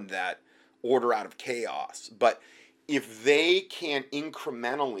bring on that order out of chaos. But if they can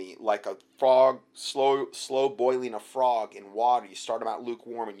incrementally, like a frog, slow boiling a frog in water, you start them out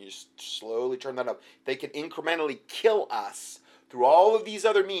lukewarm and you just slowly turn that up, they can incrementally kill us through all of these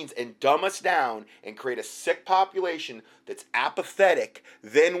other means and dumb us down and create a sick population that's apathetic.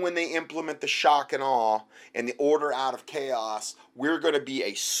 Then when they implement the shock and awe and the order out of chaos, we're going to be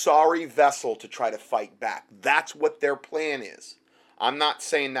a sorry vessel to try to fight back. That's what their plan is. I'm not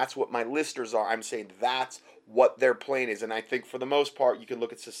saying that's what my listeners are. I'm saying that's what their plan is. And I think for the most part, you can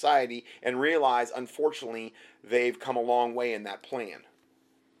look at society and realize, unfortunately, they've come a long way in that plan.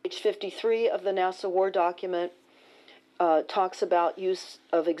 Page 53 of the NASA War document talks about use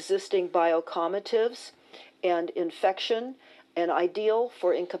of existing biocommatives and infection, and ideal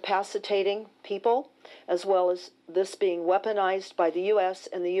for incapacitating people, as well as this being weaponized by the U.S.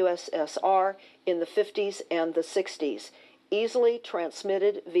 and the USSR in the 50s and the 60s, easily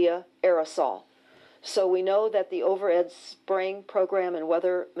transmitted via aerosol. So we know that the overhead spraying program and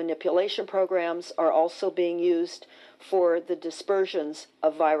weather manipulation programs are also being used for the dispersions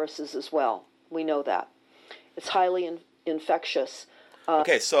of viruses as well. We know that. It's highly infectious.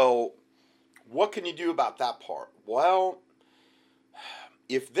 Okay, so what can you do about that part? Well,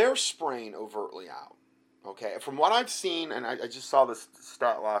 if they're spraying overtly out, okay, from what I've seen, and I just saw this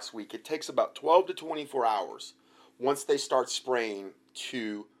stat last week, it takes about 12 to 24 hours once they start spraying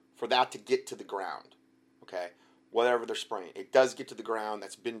for that to get to the ground, okay, whatever they're spraying. It does get to the ground.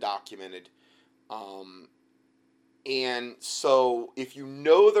 That's been documented. And so if you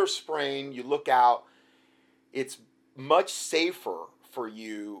know they're spraying, you look out, it's much safer for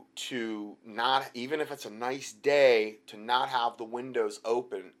you to not, even if it's a nice day, to not have the windows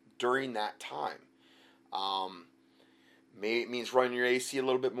open during that time. Maybe it means running your AC a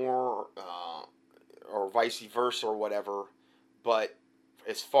little bit more, or vice versa or whatever. But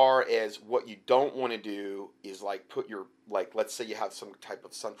as far as what you don't want to do is let's say you have some type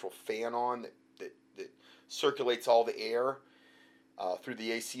of central fan on that circulates all the air through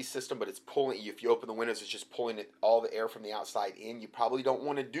the AC system, but it's pulling, if you open the windows, it's just pulling all the air from the outside in. You probably don't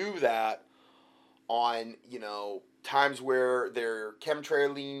want to do that on, times where they're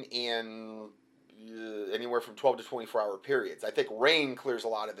chemtrailing and anywhere from 12 to 24 hour periods. I think rain clears a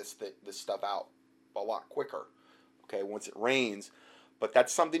lot of this stuff out a lot quicker, okay, once it rains. But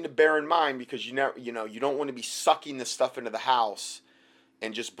that's something to bear in mind, because you don't want to be sucking this stuff into the house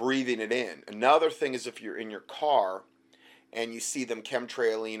and just breathing it in. Another thing is if you're in your car and you see them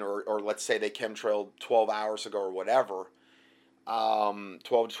chemtrailing, or let's say they chemtrailed 12 hours ago or whatever, 12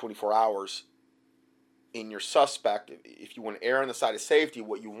 to 24 hours, in your suspect, if you want to err on the side of safety,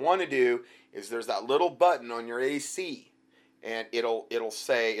 what you want to do is there's that little button on your AC, and it'll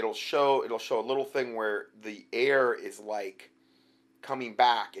show a little thing where the air is like coming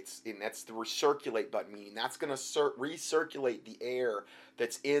back. That's the recirculate button, meaning that's going to recirculate the air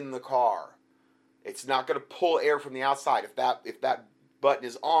that's in the car. It's not going to pull air from the outside. If that button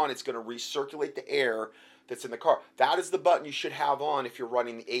is on, it's going to recirculate the air that's in the car. That is the button you should have on if you're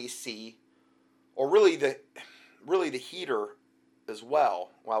running the AC, or really the heater as well.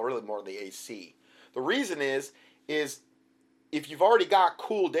 Well, really more the AC. The reason is if you've already got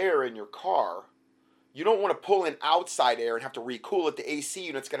cooled air in your car, You don't want to pull in outside air and have to recool it. The AC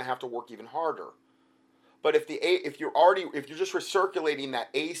unit's going to have to work even harder. But if you're just recirculating that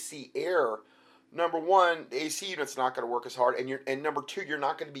AC air, number one, the AC unit's not going to work as hard, and number two, you're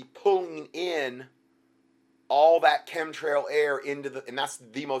not going to be pulling in all that chemtrail air and that's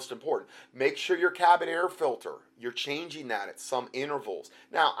the most important. Make sure your cabin air filter, you're changing that at some intervals.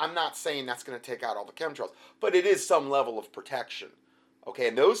 Now, I'm not saying that's going to take out all the chemtrails, but it is some level of protection. Okay,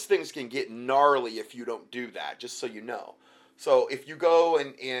 and those things can get gnarly if you don't do that, just so you know. So if you go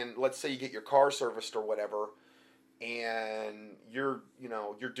and let's say you get your car serviced or whatever, and you're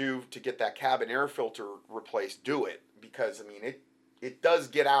due to get that cabin air filter replaced, do it, because I mean it does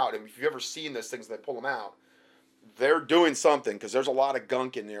get out. And if you've ever seen those things, they pull them out, they're doing something, because there's a lot of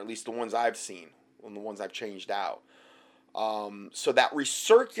gunk in there, at least the ones I've seen and the ones I've changed out. So that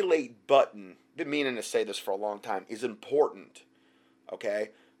recirculate button, been meaning to say this for a long time, is important. Okay,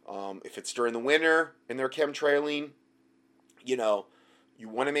 if it's during the winter and they're chemtrailing, you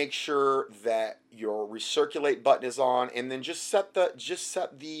want to make sure that your recirculate button is on, and then just set the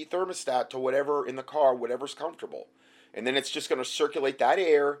thermostat to whatever in the car, whatever's comfortable, and then it's just going to circulate that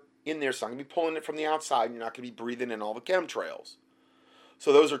air in there. So I'm going to be pulling it from the outside, and you're not going to be breathing in all the chemtrails.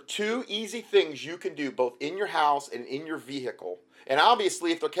 So those are two easy things you can do both in your house and in your vehicle. And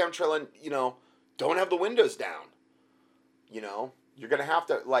obviously, if they're chemtrailing, don't have the windows down. You're going to have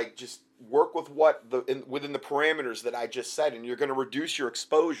to just work with within the parameters that I just said, and you're going to reduce your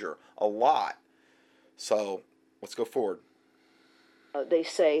exposure a lot. So let's go forward. They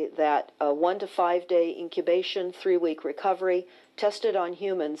say that a 1 to 5 day incubation, 3-week recovery, tested on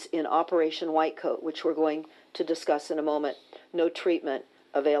humans in Operation Whitecoat, which we're going to discuss in a moment. No treatment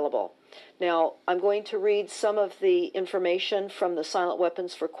available. Now, I'm going to read some of the information from the Silent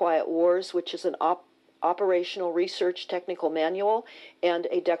Weapons for Quiet Wars, which is an operational research technical manual and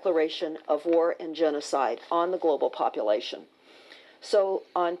a declaration of war and genocide on the global population. So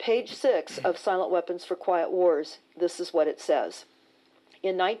on page 6 of Silent Weapons for Quiet Wars, this is what it says.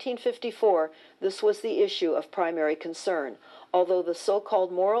 In 1954, this was the issue of primary concern, although the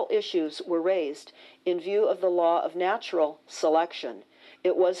so-called moral issues were raised in view of the law of natural selection.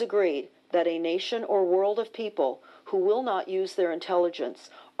 It was agreed that a nation or world of people who will not use their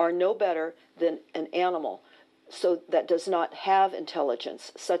intelligence are no better than an animal that does not have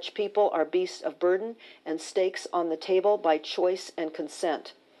intelligence. Such people are beasts of burden and stakes on the table by choice and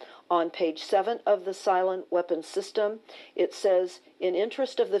consent. On page 7 of the Silent Weapons System, it says, in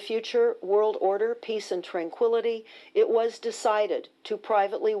interest of the future world order, peace and tranquility, it was decided to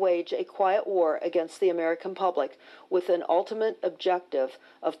privately wage a quiet war against the American public with an ultimate objective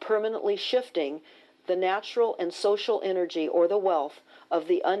of permanently shifting the natural and social energy or the wealth of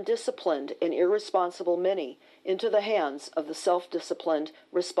the undisciplined and irresponsible many into the hands of the self-disciplined,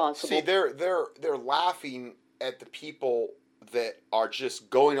 responsible. See, they're laughing at the people that are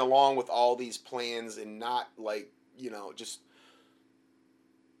just going along with all these plans and not just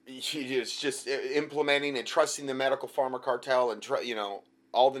implementing and trusting the medical pharma cartel and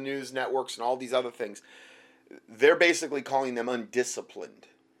all the news networks and all these other things. They're basically calling them undisciplined,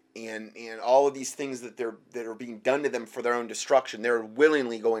 and all of these things that are being done to them for their own destruction. They're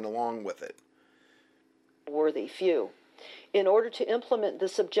willingly going along with it. Worthy few. In order to implement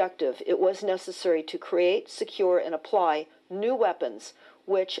this objective, it was necessary to create, secure, and apply new weapons,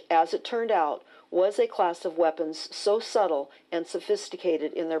 which, as it turned out, was a class of weapons so subtle and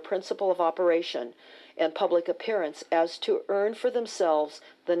sophisticated in their principle of operation and public appearance as to earn for themselves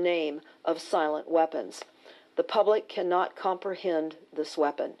the name of silent weapons. The public cannot comprehend this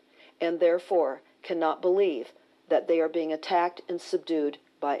weapon, and therefore cannot believe that they are being attacked and subdued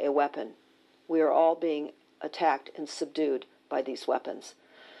by a weapon. We are all being attacked and subdued by these weapons.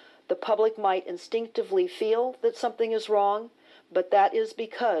 The public might instinctively feel that something is wrong, but that is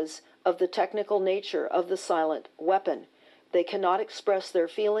because of the technical nature of the silent weapon. They cannot express their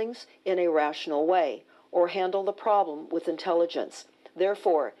feelings in a rational way or handle the problem with intelligence.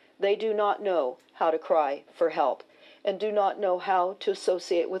 Therefore, they do not know how to cry for help and do not know how to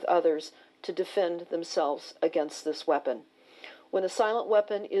associate with others to defend themselves against this weapon. When a silent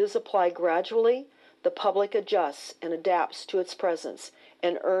weapon is applied gradually, the public adjusts and adapts to its presence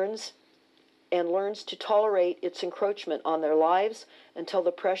and learns to tolerate its encroachment on their lives until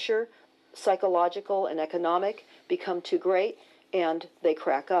the pressure, psychological and economic, become too great and they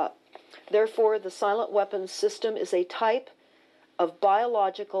crack up. Therefore, the silent weapons system is a type of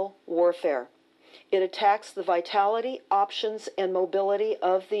biological warfare. It attacks the vitality, options, and mobility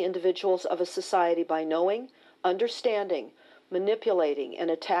of the individuals of a society by knowing, understanding, manipulating, and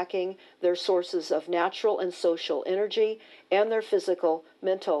attacking their sources of natural and social energy and their physical,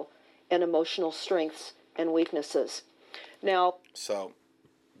 mental, and emotional strengths and weaknesses. Now, so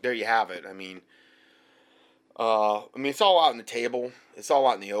there you have it. I mean, it's all out on the table. It's all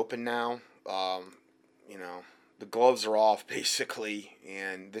out in the open now. You know, the gloves are off basically,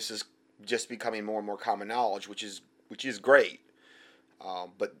 and this is just becoming more and more common knowledge, which is great.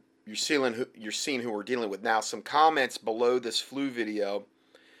 But you're seeing who we're dealing with now. Some comments below this flu video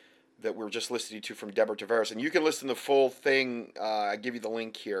that we were just listening to from Deborah Tavares, and you can listen to the full thing. I give you the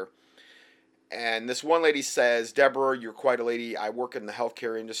link here. And this one lady says, "Deborah, you're quite a lady. I work in the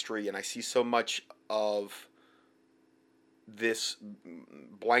healthcare industry, and I see so much of this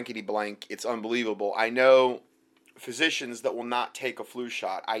blankety blank. It's unbelievable. I know physicians that will not take a flu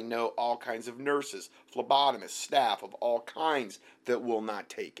shot. I know all kinds of nurses, phlebotomists, staff of all kinds that will not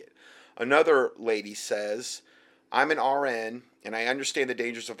take it." Another lady says, "I'm an RN and I understand the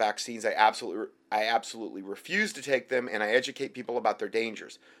dangers of vaccines. I absolutely refuse to take them, and I educate people about their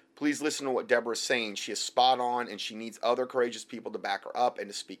dangers. Please listen to what Deborah is saying. She is spot on, and she needs other courageous people to back her up and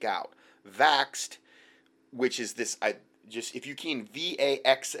to speak out." Vaxxed, which is this, if you key in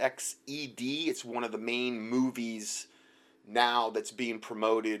VAXXED, it's one of the main movies now that's being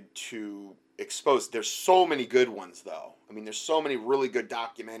promoted to expose. There's so many good ones, though. I mean, there's so many really good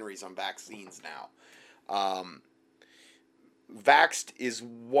documentaries on vaccines now. Vaxxed is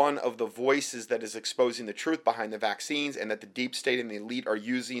one of the voices that is exposing the truth behind the vaccines, and that the deep state and the elite are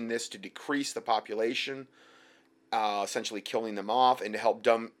using this to decrease the population, essentially killing them off, and to help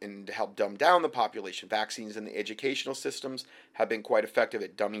dumb down the population. Vaccines in the educational systems have been quite effective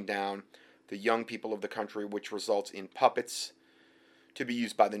at dumbing down the young people of the country, which results in puppets to be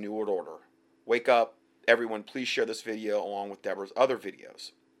used by the New World Order. Wake up, everyone! Please share this video along with Deborah's other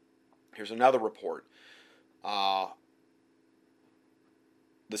videos. Here's another report.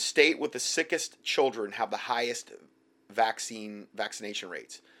 The state with the sickest children have the highest vaccination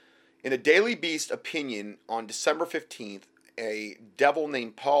rates. In the Daily Beast opinion on December 15th, a devil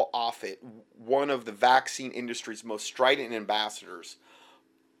named Paul Offit, one of the vaccine industry's most strident ambassadors,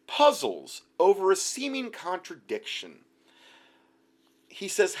 puzzles over a seeming contradiction. He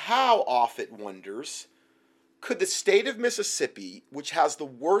says, how, Offit wonders, could the state of Mississippi, which has the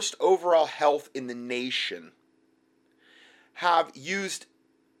worst overall health in the nation, have used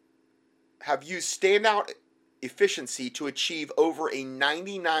standout efficiency to achieve over a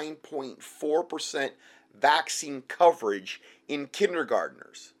 99.4% vaccine coverage in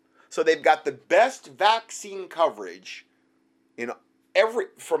kindergartners? So they've got the best vaccine coverage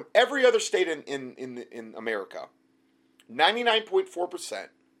from every other state in America. 99.4%.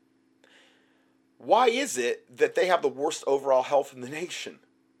 Why is it that they have the worst overall health in the nation?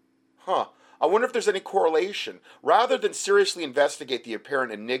 I wonder if there's any correlation. Rather than seriously investigate the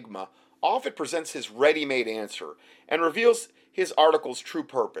apparent enigma, Offit presents his ready-made answer and reveals his article's true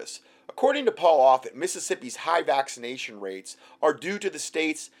purpose. According to Paul Offit, Mississippi's high vaccination rates are due to the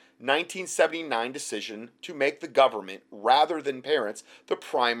state's 1979 decision to make the government, rather than parents, the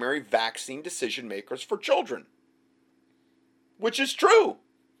primary vaccine decision makers for children. Which is true,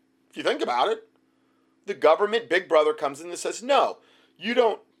 if you think about it. The government, Big Brother, comes in and says, no, you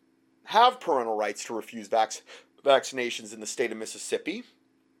don't have parental rights to refuse vaccinations in the state of Mississippi.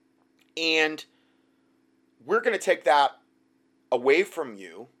 And we're going to take that away from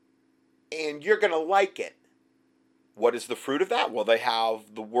you, and you're going to like it. What is the fruit of that? Well, they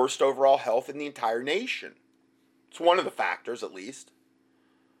have the worst overall health in the entire nation. It's one of the factors, at least.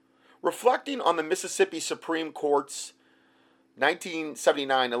 Reflecting on the Mississippi Supreme Court's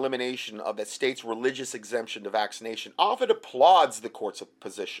 1979 elimination of that state's religious exemption to vaccination, Offit applauds the court's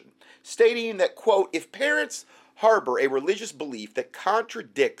position, stating that, quote, if parents harbor a religious belief that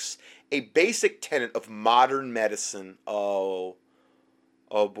contradicts a basic tenet of modern medicine, oh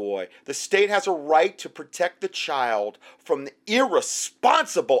boy, the state has a right to protect the child from the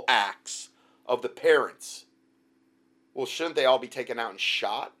irresponsible acts of the parents. Well, shouldn't they all be taken out and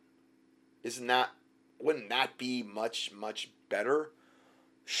shot? Wouldn't that be much, much better?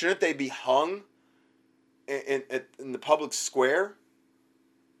 Shouldn't they be hung in the public square?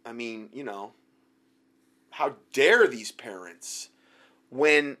 I mean, how dare these parents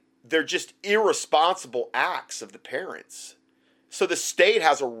when they're just irresponsible acts of the parents? So the state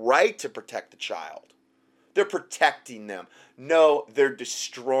has a right to protect the child. They're protecting them. No, they're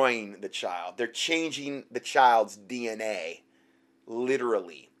destroying the child. They're changing the child's DNA,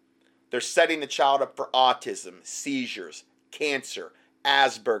 literally. They're setting the child up for autism, seizures, cancer,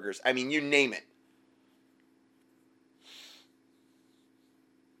 Asperger's. I mean, you name it.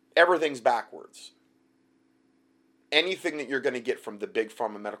 Everything's backwards. Anything that you're going to get from the big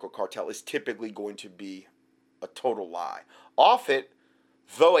pharma medical cartel is typically going to be a total lie. Offit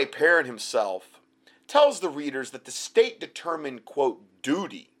though a parent himself, tells the readers that the state-determined, quote,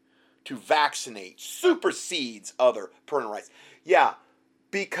 duty to vaccinate supersedes other parental rights. Yeah,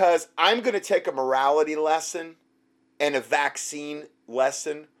 because I'm going to take a morality lesson and a vaccine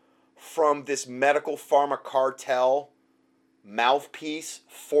lesson from this medical pharma cartel mouthpiece,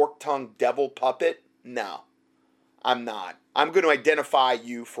 fork-tongued devil puppet? No, I'm not. I'm going to identify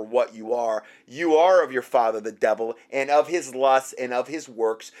you for what you are. You are of your father the devil, and of his lusts and of his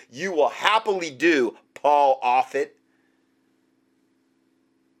works you will happily do, Paul Offit.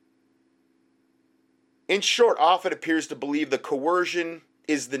 In short, Offit appears to believe the coercion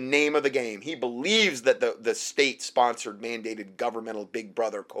is the name of the game. He believes that the state-sponsored, mandated, governmental Big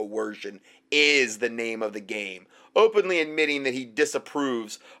Brother coercion is the name of the game, openly admitting that he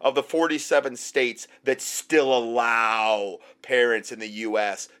disapproves of the 47 states that still allow parents in the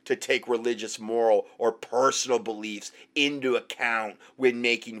U.S. to take religious, moral, or personal beliefs into account when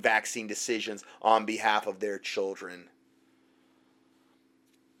making vaccine decisions on behalf of their children.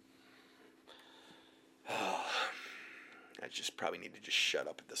 I just probably need to just shut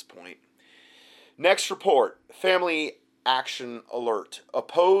up at this point. Next report, Family Action Alert.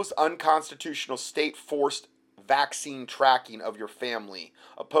 Oppose unconstitutional state-forced vaccine tracking of your family.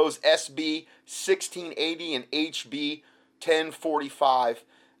 Oppose SB 1680 and HB 1045.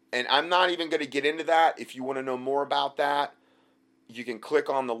 And I'm not even going to get into that. If you want to know more about that, you can click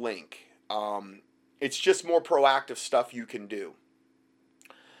on the link. It's just more proactive stuff you can do.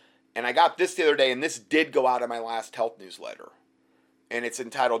 And I got this the other day, and this did go out in my last health newsletter. And it's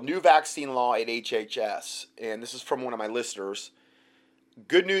entitled New Vaccine Law at HHS. And this is from one of my listeners.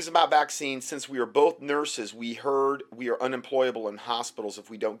 Good news about vaccines. Since we are both nurses, we heard we are unemployable in hospitals if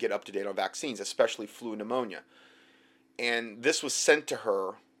we don't get up to date on vaccines, especially flu and pneumonia. And this was sent to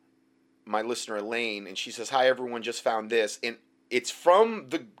her, my listener Elaine, and she says, hi everyone, just found this. And it's from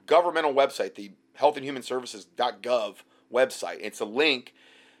the governmental website, the healthandhumanservices.gov website. It's a link.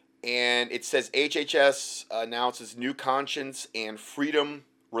 And it says HHS announces new conscience and freedom,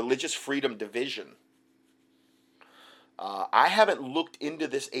 religious freedom division. I haven't looked into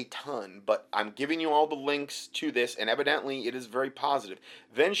this a ton, but I'm giving you all the links to this, and evidently it is very positive.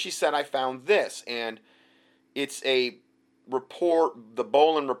 Then she said, I found this, and it's a report, the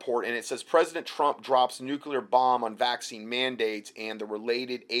Bolin report, and it says President Trump drops nuclear bomb on vaccine mandates and the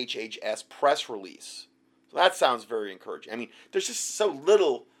related HHS press release. So that sounds very encouraging. I mean, there's just so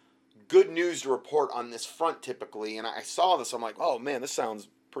little good news to report on this front typically, and I saw this, I'm like, oh man, this sounds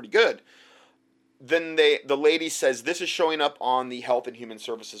pretty good. Then the lady says, this is showing up on the Health and Human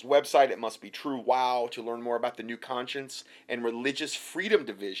Services website. It must be true. Wow. To learn more about the new Conscience and Religious Freedom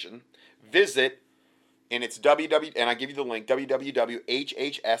Division, visit, and it's and I give you the link,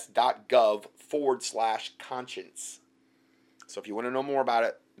 www.hhs.gov/conscience. So if you want to know more about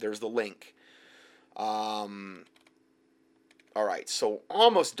it, there's the link. All right, so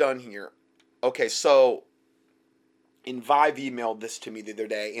almost done here. Okay, so Envive emailed this to me the other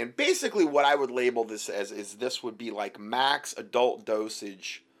day, and basically what I would label this as is this would be like max adult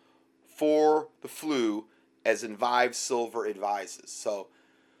dosage for the flu as Envive Silver advises. So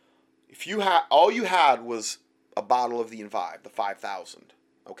if you had, all you had was a bottle of the Envive, the 5,000,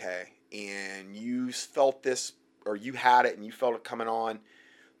 okay, and you felt this, or you had it and you felt it coming on,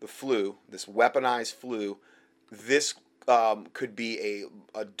 the flu, this weaponized flu, this could be a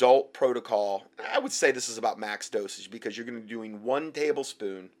adult protocol. I would say this is about max dosage because you're going to be doing 1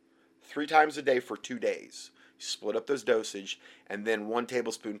 tablespoon 3 times a day for 2 days. You split up those dosage, and then 1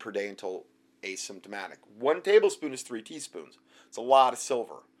 tablespoon per day until asymptomatic. 1 tablespoon is 3 teaspoons. It's a lot of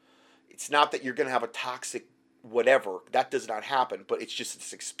silver. It's not that you're going to have a toxic whatever. That does not happen, but it's just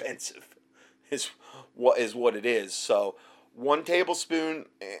it's expensive is what it is. So 1 tablespoon,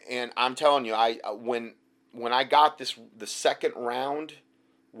 and I'm telling you, when I got this, the second round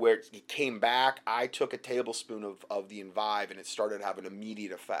where it came back, I took a tablespoon of the Envive and it started to have an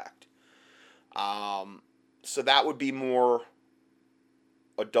immediate effect. So that would be more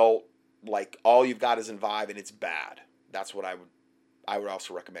adult, like all you've got is Envive and it's bad. That's what I would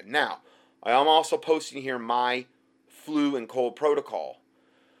also recommend. Now, I am also posting here my flu and cold protocol,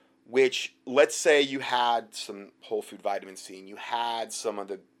 which let's say you had some whole food vitamin C and you had some of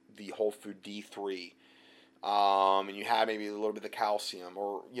the whole food D3. And you had maybe a little bit of the calcium,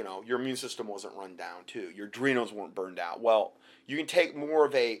 or, you know, your immune system wasn't run down too. Your adrenals weren't burned out. Well, you can take more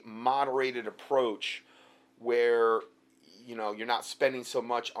of a moderated approach where, you know, you're not spending so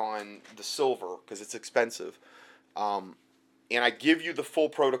much on the silver because it's expensive. And I give you the full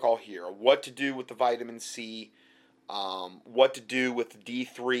protocol here. What to do with the vitamin C, what to do with the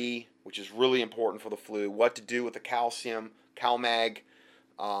D3, which is really important for the flu, what to do with the calcium, CalMag,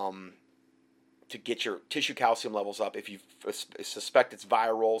 to get your tissue calcium levels up. If you suspect it's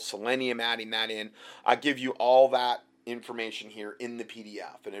viral, selenium, adding that in. I give you all that information here in the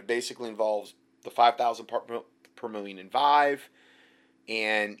PDF, and it basically involves the 5,000 part per million in Vive,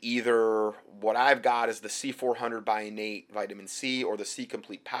 and either what I've got is the C400 by Innate vitamin C, or the C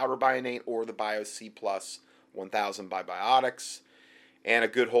Complete powder by Innate, or the Bio C Plus 1000 by Biotics, and a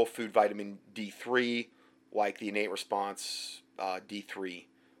good whole food vitamin D3 like the Innate Response D3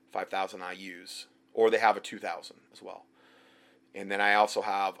 5000 IUs, or they have a 2000 as well. And then I also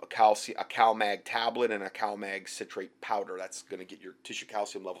have a CalMag tablet and a CalMag citrate powder. That's going to get your tissue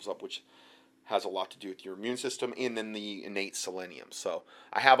calcium levels up, which has a lot to do with your immune system, and then the Innate selenium. So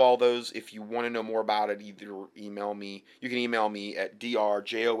I have all those. If you want to know more about it, either email me. You can email me at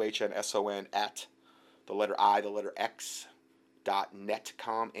drjohnson at the letter I, the letter X,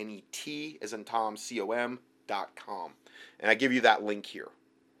 .netcom, N-E-T as in Tom, C-O-M.com. And I give you that link here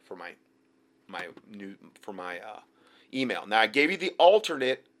for my email. Now, I gave you the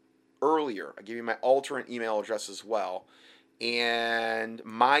alternate earlier. I gave you my alternate email address as well. And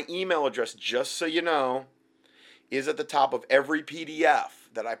my email address, just so you know, is at the top of every PDF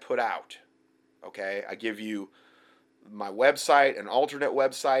that I put out. Okay? I give you my website, an alternate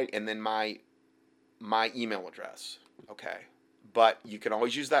website, and then my email address. Okay? But you can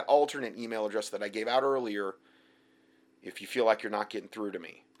always use that alternate email address that I gave out earlier if you feel like you're not getting through to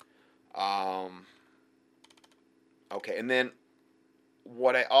me. Okay, and then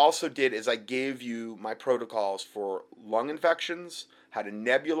what I also did is I gave you my protocols for lung infections, how to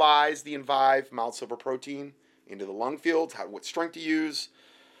nebulize the Envive mild silver protein into the lung fields, what strength to use,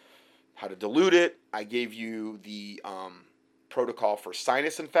 how to dilute it. I gave you the protocol for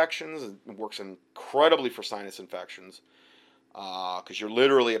sinus infections. It works incredibly for sinus infections because you're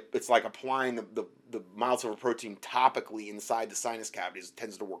literally, it's like applying the mild silver protein topically inside the sinus cavities. It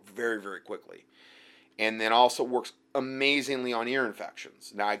tends to work very, very quickly. And then also works amazingly on ear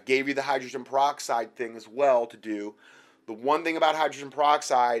infections. Now, I gave you the hydrogen peroxide thing as well to do. The one thing about hydrogen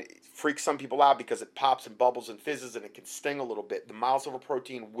peroxide, it freaks some people out because it pops and bubbles and fizzes and it can sting a little bit. The mild silver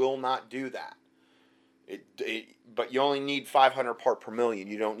protein will not do that. But you only need 500 part per million.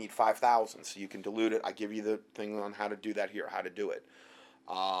 You don't need 5,000, so you can dilute it. I give you the thing on how to do that here, how to do it.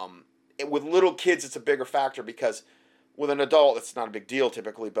 With little kids, it's a bigger factor because with an adult, it's not a big deal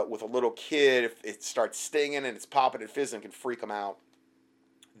typically, but with a little kid, if it starts stinging and it's popping and fizzing, it can freak them out.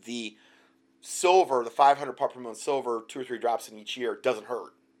 The silver, the 500 part per million silver, 2 or 3 drops in each year, doesn't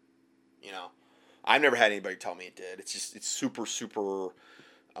hurt. You know, I've never had anybody tell me it did. It's super, super,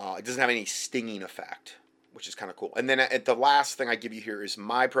 it doesn't have any stinging effect, which is kind of cool. And then the last thing I give you here is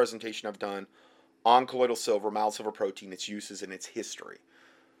my presentation I've done on colloidal silver, mild silver protein, its uses and its history.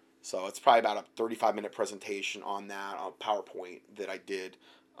 So it's probably about a 35-minute presentation on that, on PowerPoint that I did,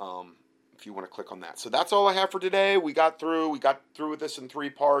 if you want to click on that. So that's all I have for today. We got through with this in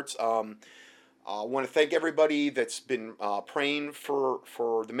 3 parts. I want to thank everybody that's been praying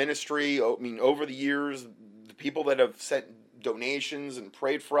for the ministry. I mean, over the years, the people that have sent donations and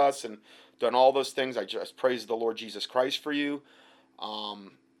prayed for us and done all those things, I just praise the Lord Jesus Christ for you.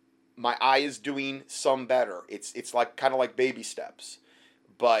 My eye is doing some better. It's like kind of like baby steps.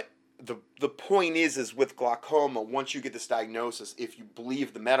 But the point is with glaucoma, once you get this diagnosis, if you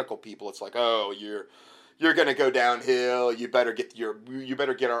believe the medical people, it's like, oh, you're going to go downhill. You better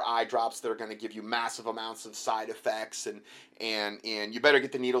get our eye drops that are going to give you massive amounts of side effects, and you better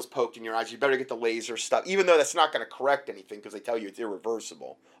get the needles poked in your eyes. You better get the laser stuff, even though that's not going to correct anything because they tell you it's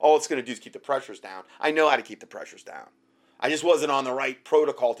irreversible. All it's going to do is keep the pressures down. I know how to keep the pressures down. I just wasn't on the right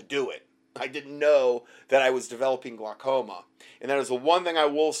protocol to do it. I didn't know that I was developing glaucoma. And that is the one thing I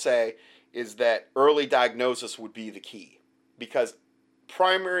will say is that early diagnosis would be the key. Because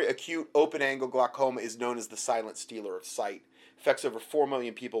primary acute open-angle glaucoma is known as the silent stealer of sight. It affects over 4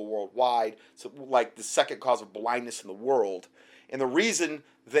 million people worldwide. So like the second cause of blindness in the world. And the reason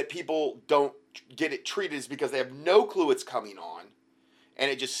that people don't get it treated is because they have no clue it's coming on. And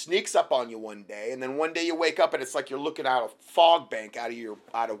it just sneaks up on you one day, and then one day you wake up and it's like you're looking out a fog bank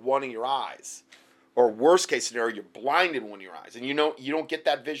out of one of your eyes, or worst case scenario, you're blinded in one of your eyes, and you don't get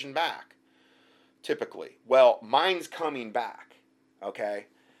that vision back, typically. Well, mine's coming back, okay,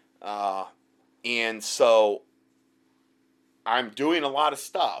 and so I'm doing a lot of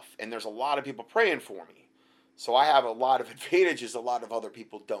stuff, and there's a lot of people praying for me, so I have a lot of advantages a lot of other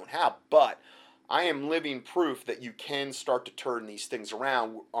people don't have, but I am living proof that you can start to turn these things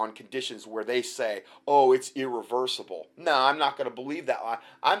around on conditions where they say, oh, it's irreversible. No, I'm not going to believe that.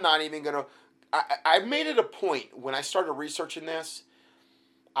 I'm not even going to. I made it a point when I started researching this,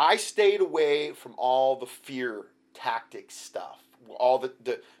 I stayed away from all the fear tactic stuff all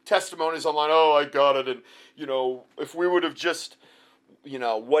the testimonies online. Oh, I got it, and if we would have just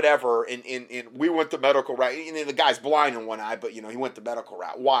whatever, and we went the medical route. The guy's blind in one eye, but he went the medical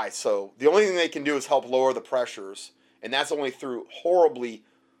route. Why? So the only thing they can do is help lower the pressures, and that's only through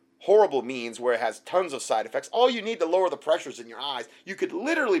horrible means where it has tons of side effects. All you need to lower the pressures in your eyes, you could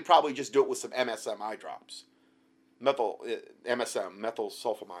literally probably just do it with some MSM eye drops, MSM, methyl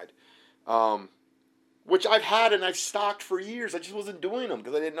sulfamide, which I've had and I've stocked for years. I just wasn't doing them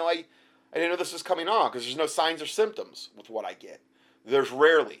because I didn't know this was coming on, because there's no signs or symptoms with what I get. There's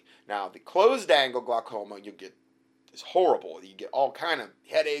rarely. Now, the closed angle glaucoma, you get is horrible. You get all kind of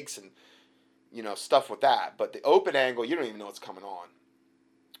headaches and stuff with that. But the open angle, you don't even know what's coming on.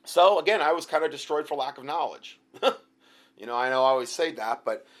 So again, I was kind of destroyed for lack of knowledge. I know I always say that,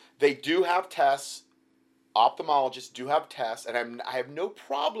 but they do have tests. Ophthalmologists do have tests, and I have no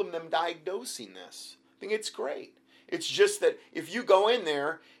problem them diagnosing this. I think it's great. It's just that if you go in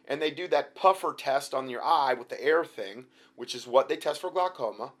there and they do that puffer test on your eye with the air thing, which is what they test for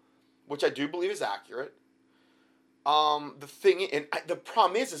glaucoma, which I do believe is accurate. The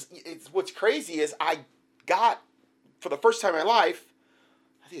problem is what's crazy is I got, for the first time in my life,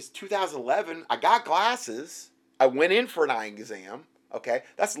 I think it's 2011, I got glasses. I went in for an eye exam. Okay,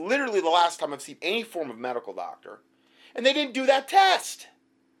 that's literally the last time I've seen any form of medical doctor, and they didn't do that test.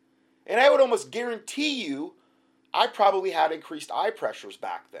 And I would almost guarantee you, I probably had increased eye pressures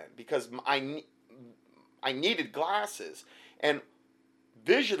back then because I needed glasses. And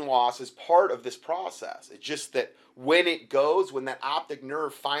vision loss is part of this process. It's just that when that optic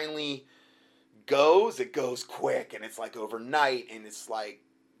nerve finally goes, it goes quick, and it's like overnight, and it's like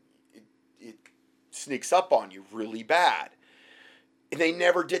it sneaks up on you really bad. And they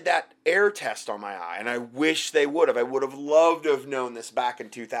never did that air test on my eye, and I wish they would have. I would have loved to have known this back in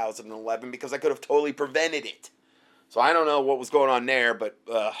 2011 because I could have totally prevented it. So I don't know what was going on there, but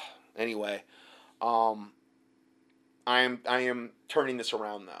anyway, I am turning this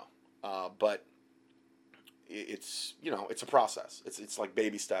around though. But it's it's a process. It's like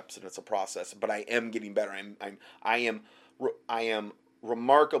baby steps, and it's a process. But I am getting better. I am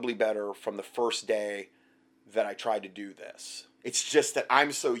remarkably better from the first day that I tried to do this. It's just that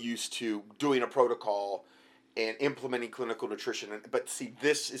I'm so used to doing a protocol and implementing clinical nutrition. But see,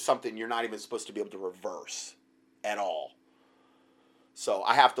 this is something you're not even supposed to be able to reverse at all. So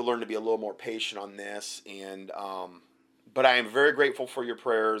I have to learn to be a little more patient on this. And but I am very grateful for your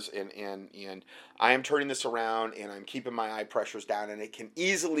prayers, and I am turning this around, and I'm keeping my eye pressures down, and it can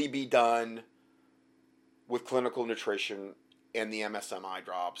easily be done with clinical nutrition and the MSM eye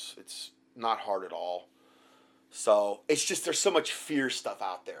drops. It's not hard at all. So it's just there's so much fear stuff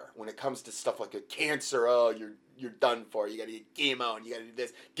out there when it comes to stuff like a cancer. Oh, you're done for. You got to get chemo, and you got to do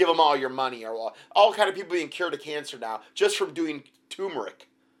this. Give them all your money, or all kind of people being cured of cancer now just from doing turmeric.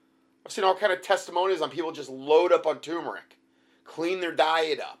 I've seen all kind of testimonies on people just load up on turmeric, clean their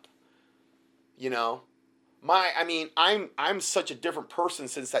diet up. I'm such a different person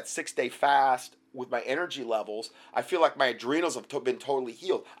since that 6-day fast with my energy levels. I feel like my adrenals have been totally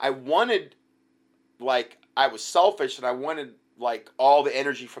healed. I was selfish, and I wanted all the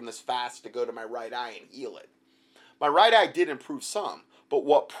energy from this fast to go to my right eye and heal it. My right eye did improve some, but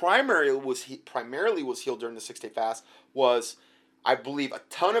what primarily was healed during the 6-day fast was, I believe, a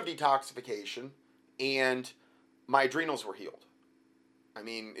ton of detoxification, and my adrenals were healed. I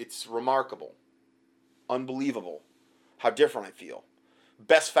mean, it's remarkable, unbelievable how different I feel.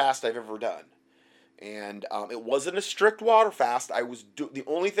 Best fast I've ever done. And it wasn't a strict water fast. The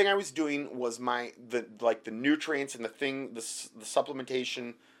only thing I was doing was the nutrients and the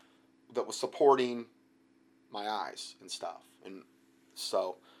supplementation that was supporting my eyes and stuff. And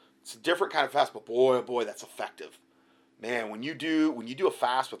so it's a different kind of fast, but boy, oh boy, that's effective. Man, when you do a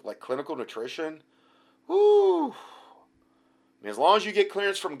fast with clinical nutrition, whoo. I mean, as long as you get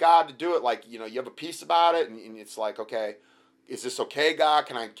clearance from God to do it, you have a peace about it, and it's like, okay, is this okay, God?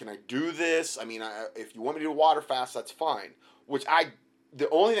 Can I do this? I mean, if you want me to do a water fast, that's fine. The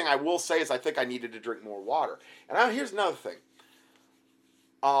only thing I will say is I think I needed to drink more water. And here's another thing.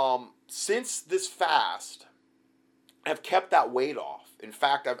 Since this fast, I've kept that weight off. In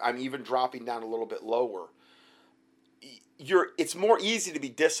fact, I'm even dropping down a little bit lower. It's more easy to be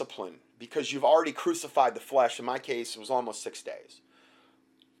disciplined because you've already crucified the flesh. In my case, it was almost 6 days.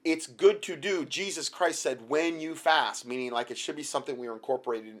 It's good to do. Jesus Christ said, when you fast, meaning it should be something we are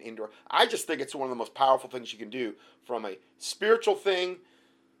incorporated into. I just think it's one of the most powerful things you can do, from a spiritual thing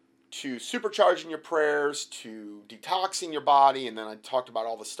to supercharging your prayers to detoxing your body. And then I talked about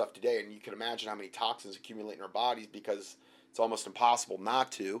all this stuff today, and you can imagine how many toxins accumulate in our bodies because it's almost impossible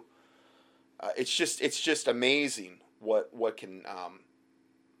not to. It's just amazing what can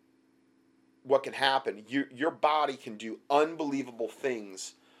happen. Your body can do unbelievable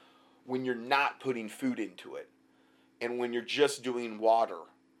things when you're not putting food into it, and when you're just doing water.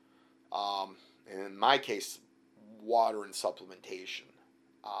 And in my case, water and supplementation.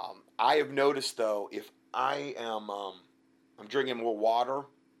 I have noticed though, if I am I'm drinking more water,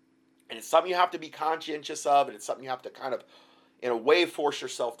 and it's something you have to be conscientious of, and it's something you have to kind of, in a way, force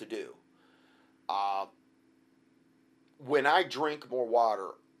yourself to do. When I drink more water,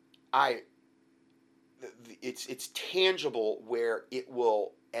 it's tangible where it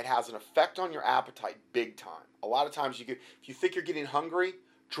has an effect on your appetite big time. A lot of times if you think you're getting hungry,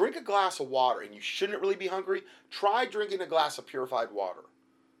 drink a glass of water, and you shouldn't really be hungry. Try drinking a glass of purified water.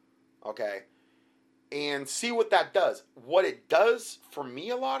 Okay? And see what that does. What it does for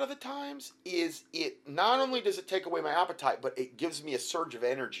me a lot of the times is it not only does it take away my appetite, but it gives me a surge of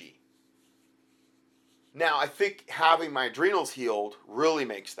energy. Now, I think having my adrenals healed really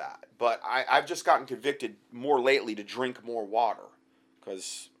makes that. But I've just gotten convicted more lately to drink more water,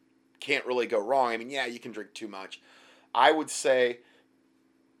 because can't really go wrong. I mean, yeah, you can drink too much. I would say,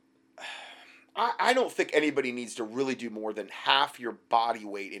 I don't think anybody needs to really do more than half your body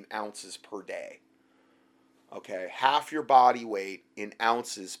weight in ounces per day. Okay, half your body weight in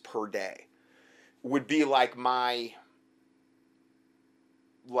ounces per day would be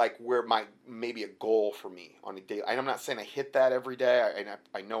maybe a goal for me on a day. I'm not saying I hit that every day, and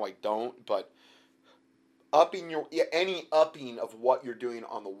I know I don't, but any upping of what you're doing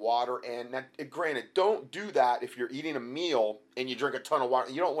on the water end. Now, granted, don't do that if you're eating a meal and you drink a ton of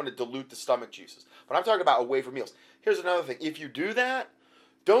water. You don't want to dilute the stomach juices. But I'm talking about away from meals. Here's another thing. If you do that,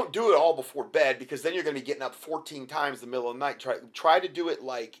 don't do it all before bed, because then you're going to be getting up 14 times in the middle of the night. Try to do it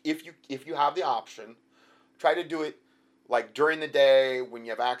like, if you have the option, try to do it like during the day when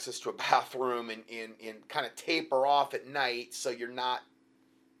you have access to a bathroom, and kind of taper off at night so you're not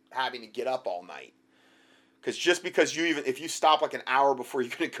having to get up all night. Because just because if you stop like an hour before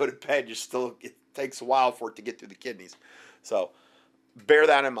you're going to go to bed, it takes a while for it to get through the kidneys. So bear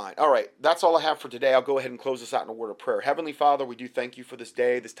that in mind. All right, that's all I have for today. I'll go ahead and close this out in a word of prayer. Heavenly Father, we do thank you for this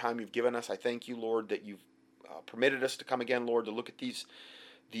day, this time you've given us. I thank you, Lord, that you've permitted us to come again, Lord, to look at these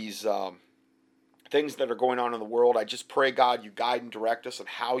things that are going on in the world. I just pray, God, you guide and direct us on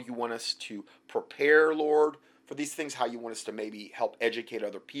how you want us to prepare, Lord, for these things, how you want us to maybe help educate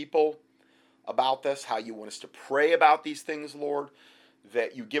other people about this, how you want us to pray about these things, Lord,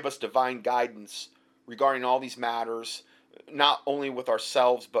 that you give us divine guidance regarding all these matters, not only with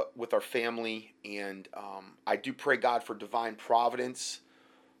ourselves, but with our family. And I do pray, God, for divine providence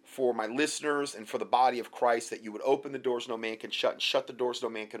for my listeners and for the body of Christ, that you would open the doors no man can shut, and shut the doors no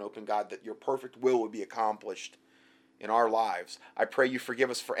man can open, God, that your perfect will would be accomplished in our lives. I pray you forgive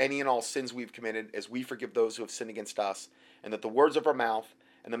us for any and all sins we've committed, as we forgive those who have sinned against us, and that the words of our mouth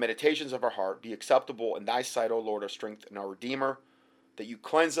and the meditations of our heart be acceptable in thy sight, O Lord, our strength and our Redeemer, that you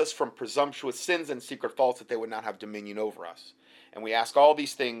cleanse us from presumptuous sins and secret faults, that they would not have dominion over us. And we ask all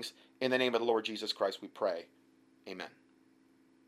these things in the name of the Lord Jesus Christ, we pray. Amen.